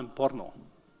wieder in Porno.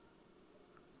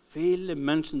 Viele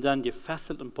Menschen sind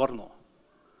gefesselt in Porno.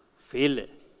 Viele.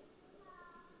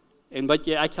 Und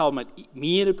ich habe mit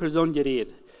mehreren Personen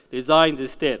geredet, die sagen, sie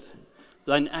steht.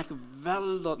 Sagen, ich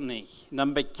will das nicht. Und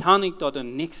dann bekenne ich dort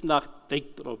den nächsten Tag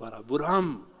direkt darüber.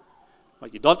 Warum? Weil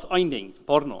das ist ein Ding,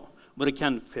 Porno. Aber es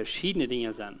kann verschiedene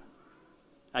Dinge sein.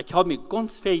 Ich habe mich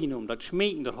ganz viel genommen, das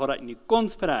Schmecken, das hat ich nicht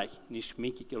ganz frei, nicht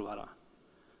schmecke ich darüber.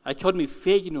 Ich habe mich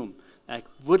viel genommen, ich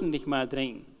würde nicht mehr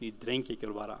trinken, nicht trinke ich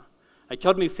darüber. Ich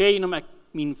habe mich viel genommen,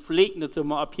 mein Flecken nicht so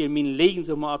mal abhielen, mein Legen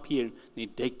so mal abhielen,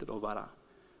 nicht deckt darüber.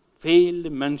 Viele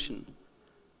Menschen.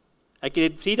 Ich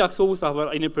rede Freitag so, aber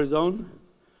eine Person,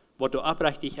 wo du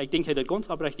abrechtig, ich denke, er ganz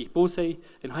abrechtig Buße,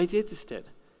 und er sieht es nicht.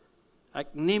 Ich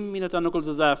nehme mir das dann noch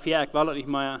so sehr fair, ich will das nicht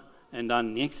mehr, und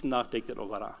dann nächsten Tag deckt er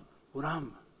darüber.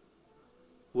 Warum?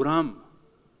 Warum?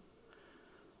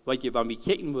 Weil wenn wir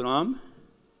kicken, warum?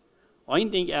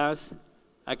 Ein Ding ist,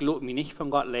 ich glaube mich nicht von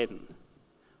Gott leiden.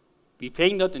 Wir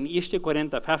fangen dort in 1.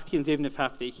 Korinther 15,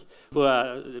 57, wo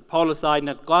Paulus sagt,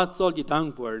 dass Gott soll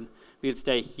gedankt werden, weil es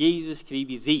durch Jesus kriegt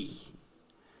wie sich.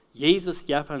 Jesus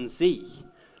ja von sich.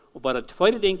 Aber das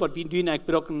zweite Ding, was wir nicht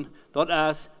brauchen, dort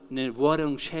ist eine wahre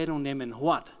Entscheidung nehmen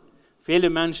Hoat. Viele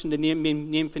Menschen die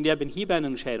nehmen von der bin hier eine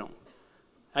Entscheidung.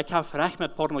 Ich habe recht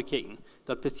mit Porno kicken.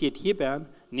 Das passiert hier,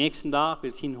 nächsten Tag,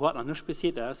 weil es hier in Hoat noch nicht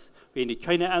passiert ist, wenn die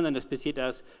keine anderen das passiert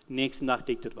ist, nächsten Tag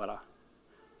diktiert war.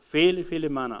 Viele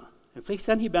Männer. Und vielleicht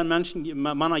sind hier Menschen,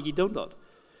 Männer, die tun das.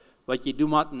 Weil die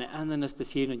dummen eine andere das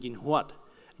passiert und die Hoat.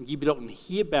 Und die brauchen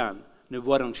hier eine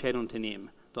wahre Entscheidung zu nehmen,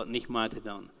 dort nicht mehr zu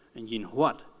tun. Und die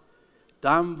Hoat.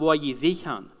 Dann, wo die sich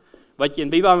haben. Weil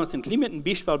wir wollen uns ein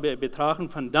Beispiel betrachten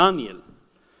von Daniel.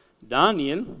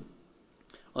 Daniel,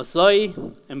 als sei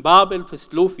in Babel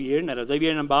versklavt werden, oder sei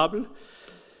wir in Babel,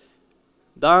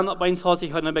 dann auf eins hat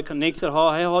sich heute der nächste, er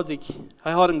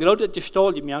hat einen großen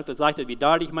Gestalt gemerkt, er sagte, wie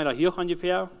da ich meiner hier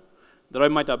ungefähr, 3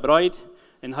 Meter breit,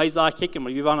 und er sagt, guck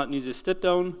mal, wir waren nicht so Stadt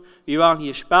tun, wir waren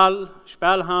hier Spiel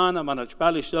haben, und wenn das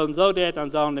Spiel ist so und so,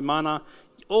 dann sagen die Männer,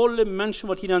 alle Menschen,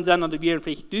 die hier dann sind, und wir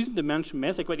vielleicht tausende Menschen mehr,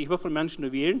 ich weiß nicht, wie viele Menschen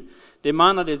wir wählen, die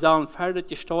Männer, die sagen, fertig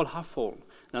Gestalt hervorholen,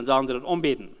 dann sagen sie das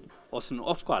anbeten, aus dem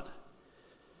Aufgott.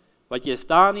 Weil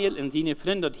jetzt Daniel und seine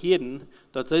Freunde hier,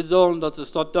 dass sie sollen, dass sie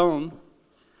es dort tun,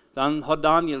 dann hat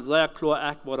Daniel sehr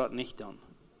klar, ich war das nicht tun.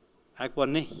 Ich war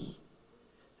nicht.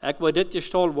 Ich will dit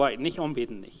gestohlen werden, nicht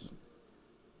anbeten nicht.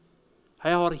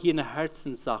 Er hat hier eine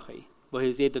Herzenssache, wo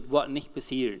er sagt, das wird nicht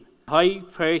passieren. Er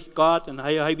fürchtet Gott und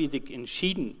er hat sich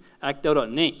entschieden, ich tue das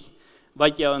nicht.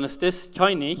 Weil ja, und es das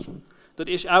kann nicht, das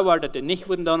ist auch, dass er nicht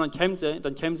würden, dann kommen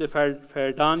sie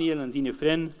für Daniel und seine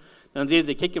Freunde, dann sehen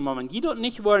sie, guck mal, wenn die das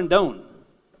nicht wollen, dann,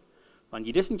 wenn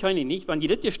die das nicht, wenn die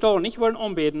das gestohlen nicht wollen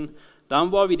anbeten,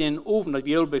 dann war wir den Ofen, dass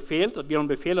wir befehlt, dass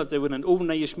sie würden den Ofen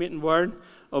geschmitten wollen.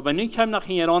 Aber nun kam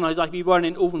nachher ran und sagt, wir wollen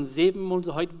den Ofen 7-mal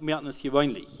so heute merken als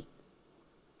gewöhnlich.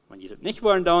 Wenn die das nicht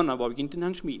wollen, dann war wir den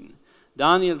Hand schmieden.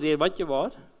 Daniel sagt, was ihr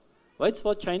wollt? Weißt du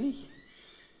was, ich?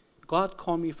 Gott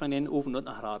kann mich von den Ofen nicht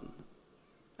nachraten.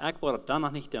 Ich war das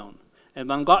danach nicht tun. Und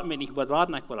wenn Gott mich nicht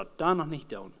beraten, ich war das danach nicht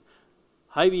tun.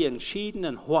 Habe ich entschieden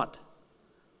und hart.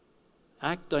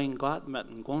 Ich tue Gott mit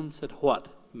einem ganzen Hart,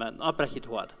 mit einem abbrechet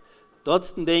Hart. Das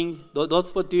ist ein Ding,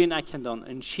 das wird du und ich dann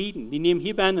entschieden. Wir nehmen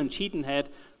hier eine Entschiedenheit,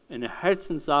 eine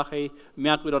Herzenssache,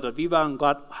 merken wir, dass wir waren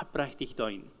Gott abrechtig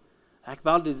tun. Ich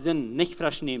will den Sinn nicht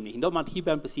frisch nehmen, und das muss hier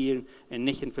passieren und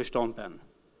nicht in Verstand werden.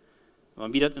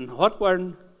 Wenn wir das in Hart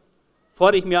wollen,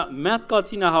 vor ich mir mit Gott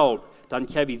seine Haupt, dann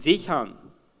kann ich sichern.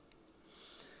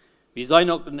 Wir sehen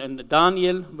auch in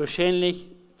Daniel wahrscheinlich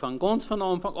von ganz von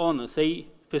Anfang an, sie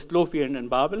verslaufen in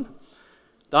Babel.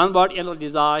 Dann wird endlich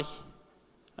gesagt,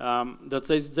 dass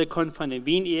sie können von dem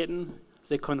Wein eten,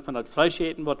 sie können von dem Fleisch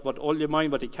eten, was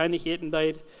allgemein, was die keine nicht eten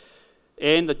deit.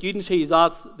 Und das jüdische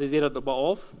Gesetz, die sieht das aber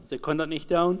auf, sie können das nicht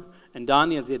tun. Und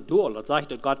Daniel sagt, du, das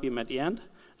sagt dass Gott wie mit ernt.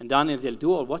 Und Daniel sagt,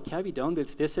 du, was kann ich tun?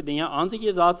 Willst du diese Dinge an sich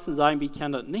gesetzt sein, wir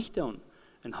können das nicht tun.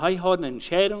 Und er hat eine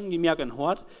Entscheidung, die mir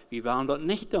gehört, wir werden das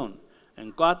nicht tun.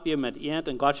 Und Gott wie mit ernt,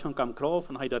 und Gott schon kam drauf,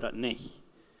 und er tut das nicht.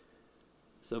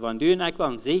 So, wenn du und ich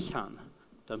wollen sichern,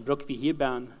 dann brauchen wir hier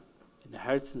in der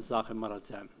Herzenssache mal das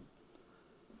sein.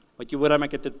 Und ich würde mal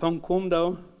an den Punkt kommen,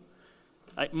 da,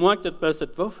 ich mag das,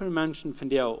 dass so viele Menschen von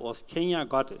dir als Kinder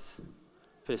Gottes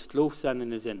verslaufen sind in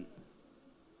den Sinn.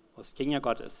 Als Kinder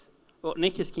Gottes. Und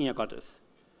nicht als Kinder Gottes.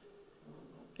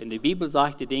 In der Bibel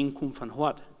sagt, die Dinge kommen von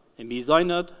Hoat. Und wir sehen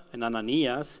das in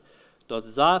Ananias,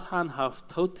 dass Satan hat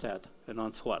Todtritt in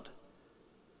uns Hoat.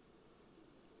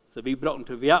 So, wir brauchen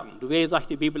zu wirken. Du weißt, sagt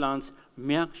die Bibel uns,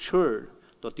 merk schon,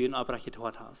 dass du ein abbrechet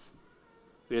Hoat hast.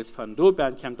 Weil von dort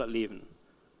kommt das Leben.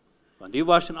 Wenn du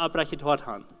was ein abbrechet Hoat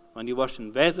hast, wenn du was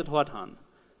ein weiset Hoat hast,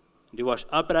 wenn du was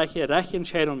abbreche, rechte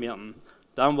Entscheidung machen,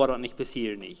 dann wird das nicht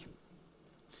passieren. Nicht.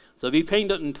 So, wir fangen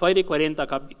in 2. Korinther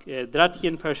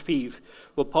 13, Vers 5,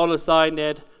 wo Paulus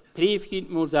sagt, Brief geht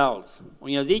mir selbst. Und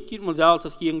ihr seht, geht mir selbst,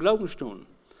 dass ihr im Glauben stehen.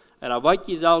 Er weiß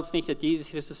ihr selbst nicht, dass Jesus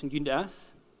Christus ein Güter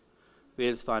ist, weil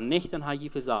es war nicht, dann hat ihr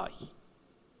versagt.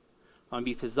 Wenn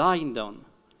wir versagen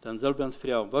dann sollen wir uns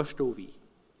fragen, wo stehen wir?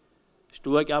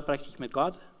 Stehe ich abrechtig mit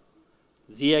Gott?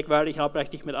 Sehe ich wirklich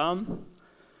abrechtig mit ihm?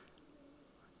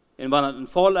 Und wenn es ein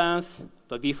Fall ist,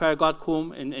 dass wir vor Gott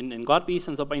kommen, in Gott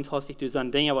wissen, so bei uns hast du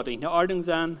seine Dinge, die in Ordnung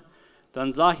sind,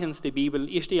 dann sagt uns die Bibel,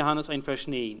 1. Johannes 1, Vers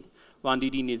 9, wenn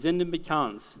du deine Sünden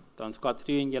bekennst, dann ist Gott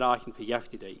treu und gerecht und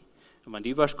vergift dich. Und wenn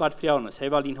du was Gott fragen, es will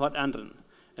dein Hart ändern,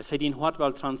 es will dein Hart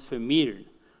transformieren,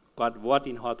 Gott wird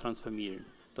dein Hart transformieren.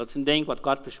 Das ist ein Ding, was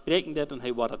Gott versprechen wird, und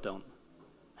er wird das tun.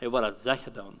 Er wird das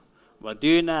sicher tun. Aber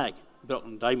du und ich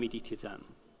brauchen demütig zu sein.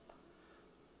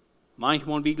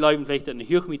 Manchmal, wir glauben vielleicht, dass eine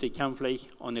Hochmiete kann vielleicht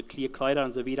ohne Kleider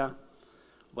und so weiter.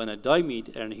 Aber eine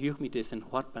Demütig, eine Hochmiete ist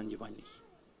ein Hartband gewöhnlich.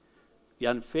 Wir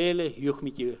haben viele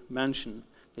hochmütige Menschen,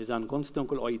 die sind ganz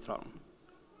dunkel eingetragen.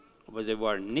 Aber sie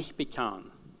wollen nicht bekannt,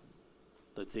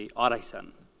 dass sie arg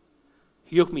sind.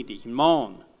 Hochmütig, ein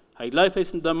Mann. Er läuft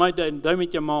ein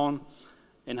demütiger Mann,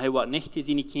 und er wird nicht zu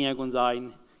seinen Kindern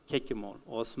sagen, guck mal,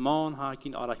 als Mann habe ich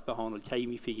ihn arg behandelt, kann ich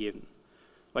mich vergeben.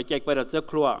 Weil ich war das so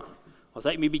klar. Als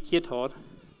ich mich bekehrt habe,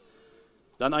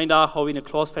 dann einen Tag habe ich eine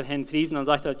Klasse für Herrn Friesen und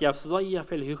sagte, ja, so ja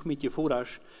viel hochmütige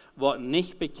Vorrasch, war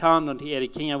nicht bekannt und ihre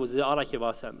Kinder, wo sie arg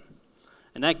waren.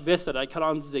 Und ich wusste, ich kann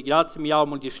uns gerade zum Jahr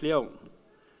mal geschlagen.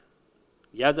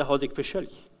 Ja, sie hat sich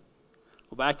verschuldigt.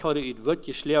 Aber ich hatte es wird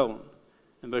geschlagen.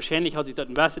 Und wahrscheinlich hat sich das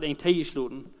ein bisschen ein Teil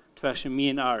geschlagen zwischen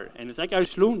mir und er. Und als ich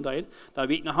geschlagen habe, dann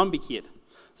bin ich nach Hause bekehrt.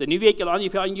 So, nu bin ich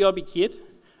ungefähr ein Jahr bekehrt.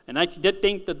 Und ich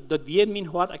denke, dass wir in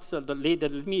mein Hart,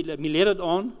 mir lehrt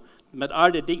an, mit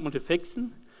all den Dingen zu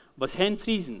fixen, was Herrn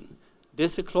Friesen,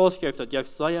 diese Klasse gibt, dass ich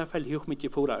sehr viel hoch mit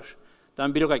dir vorrasch.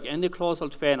 Dann bin ich in der Klasse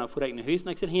als Fan, vor ich nach Hause,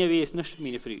 und ich sage, hier wäre es nicht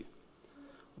meine Früh.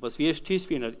 Aber was wir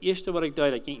tun, das erste, was ich da,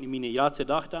 ich ging in meine Jahre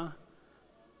dachte,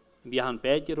 wir haben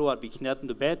Bett gerührt, wir kneten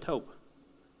den Bett taub.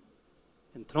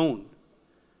 Ein Thron. Und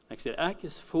ich sage, ich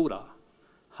ist Vater,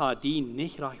 hat die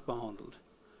nicht recht behandelt.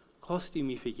 Kannst du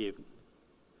mir vergeben?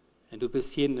 Und du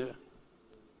bist hier eine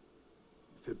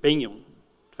Verbindung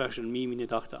zwischen mir und meiner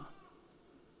Tochter.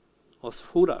 als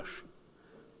Führer,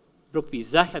 braucht wir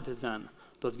sicher zu sein,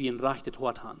 dass wir ein rechtes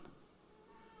Hort haben.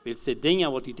 Weil die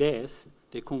Dinge, die du tust,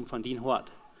 die kommen von deinem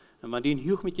Hort. Und wenn du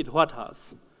ein Hauch mit dem Hort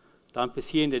hast, dann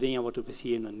passieren die Dinge, die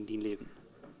passieren in deinem Leben.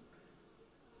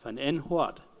 Von einem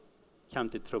Hort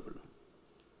kommt der Trouble.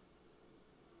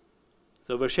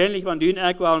 So wahrscheinlich, wenn du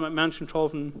irgendwo mit Menschen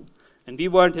treffen, und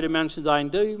wir wollen zu den Menschen sagen,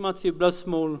 du musst dich bloß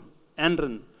mal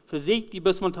ändern. Versuch dich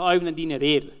bloß mal zu üben in deine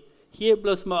Rede. Hier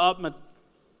bloß mal ab mit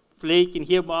Pflegen,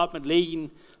 hier mal ab mit Legen.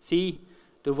 Sieh,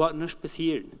 da wird nichts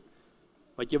passieren.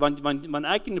 Weil wenn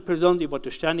eine Person sie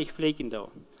wird ständig pflegen da,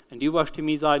 und du wirst zu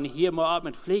mir sagen, hier mal ab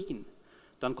mit Pflegen,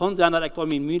 dann kann es sein, dass ich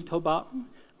meinen Müll tabaken,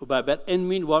 aber bei einem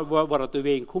Müll war das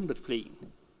wegen kommt das Pflegen.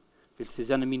 Weil sie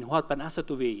sagen, mein Hort bin es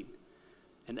zu wegen.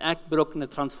 Und ich brauche eine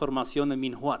Transformation in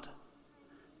mein Hort.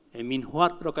 Und mein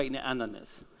Hort braucht eine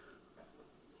Ändernis.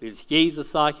 Weil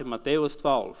Jesus sagt in Matthäus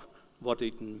 12, wird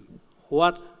in dem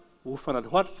Hort, wovon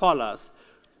das Hort voll ist,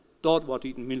 dort wird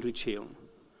in den Müll schälen.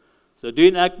 So, du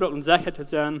und ich brauchen sicher zu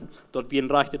sein, dass wir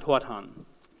ein rechtes Hort haben.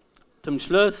 Zum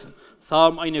Schluss,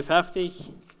 Psalm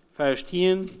 51, Vers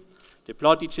 10, der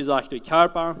Plattdeutsche sagt durch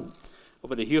Körper,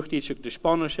 aber der Hochdeutsche, der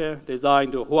Spanische, der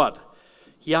sagt durch Hort.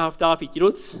 Hier hat David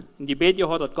Grutz, in die Bete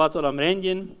hat, dass Gott soll am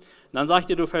Rennen. Dann sagt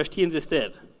er, du verstehen es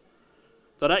nicht.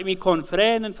 Dass ich mich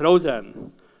freien und froh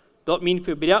sein, dass mein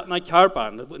verbrechener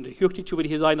Körper, und der Hochdeutsche würde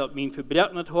hier sagen, dass mein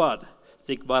verbrechener Hort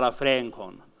sich wahrer freien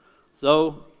kann.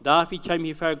 So, David kam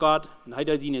hier vor Gott und hat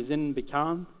seine Sinnen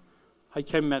bekannt. Er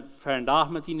kam mit fern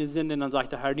Tag mit seinen Sinnen und dann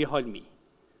sagt der Herr, die heil mich.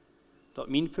 Dass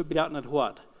mein verbrechener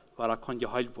Hort, war kann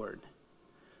geheilt werden.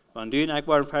 Wenn du und ich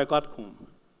vor Gott kommen,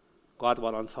 Gott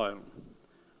wird uns heilen.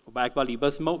 Aber ich will die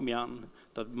beste Mut merken,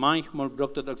 dass manchmal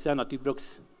braucht es auch sein, dass du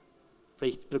brauchst,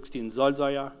 vielleicht brauchst du einen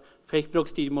Salzsäuer, vielleicht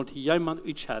brauchst du mal jemand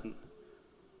ausschalten.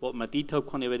 Was mit dir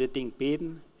tut, kann über das Ding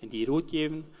beten und die Ruhe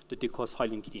geben, dass du kannst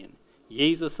heilen kriegen.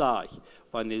 Jesus sagt,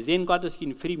 wenn der Sinn Gottes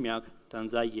ihn frei macht, dann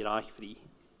sei ihr reich frei.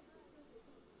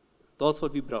 Das ist,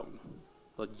 was wir brauchen.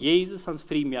 Dass Jesus uns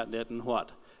frei macht, der den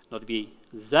Hort. Dass wir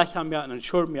sicher merken und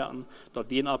schuld merken, dass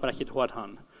wir ein abrechtes Hort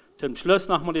haben. Zum Schluss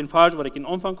nochmal den Vers, was ich am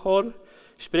Anfang habe.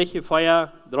 Spreche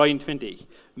Feuer 23.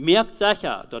 Merkt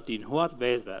sicher, dass dein Hort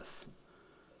weiß was.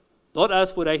 Dort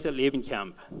ist, wo ich das Leben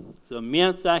kämpft. So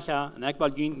merkt sicher, und ich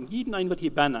will jeden einen, was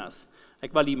hier bin,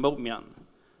 ich will die Mut merken.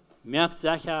 Merkt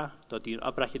sicher, dass du ein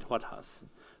abrechtes Hort hast.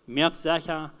 Merkt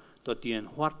sicher, dass du ein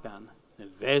Hort bist, eine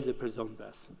weise Person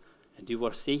bist. Und du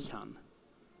wirst sicher haben.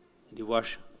 Und du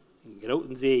wirst einen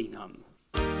großen Segen haben.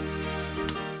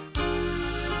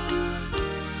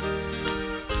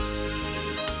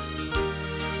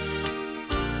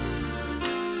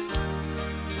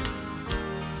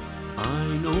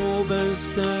 Ein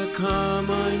Oberster kam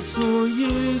ein zu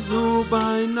Jesu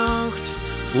bei Nacht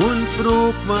und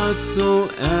frug, was so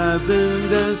Erben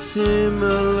des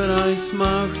Himmelreichs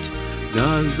macht.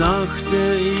 Da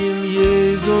sagte ihm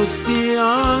Jesus die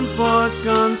Antwort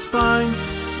ganz fein,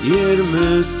 ihr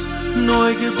müsst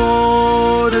neu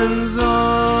geboren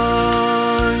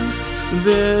sein.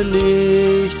 Wer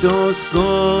nicht aus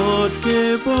Gott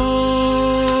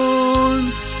geboren,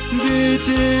 geht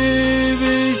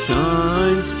ewig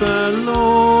eins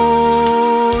verloren.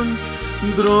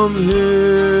 Drum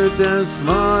hört es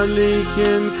wahrlich,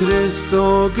 in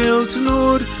Christo gilt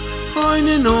nur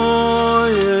eine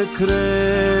neue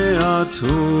Kreatur.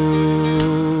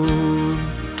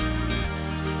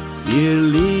 Ihr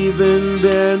Lieben,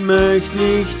 wer möchte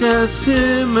nicht das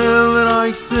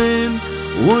Himmelreich sehen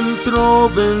und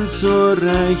droben zur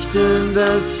Rechten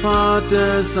des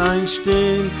Vaters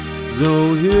einstehen,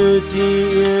 so hört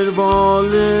ihr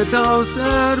wollet als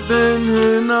Erben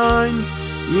hinein,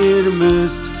 ihr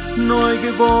müsst neu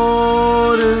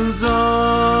geboren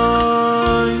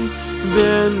sein.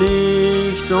 Wer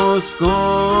nicht aus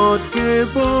Gott geboren,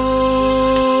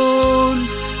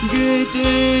 geht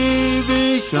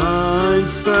ewig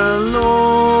eins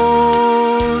verloren.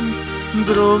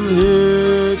 Drum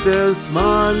hört es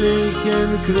wahrlich,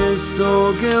 in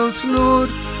Christo gilt nur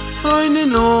eine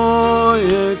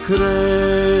neue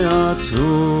Kreatur.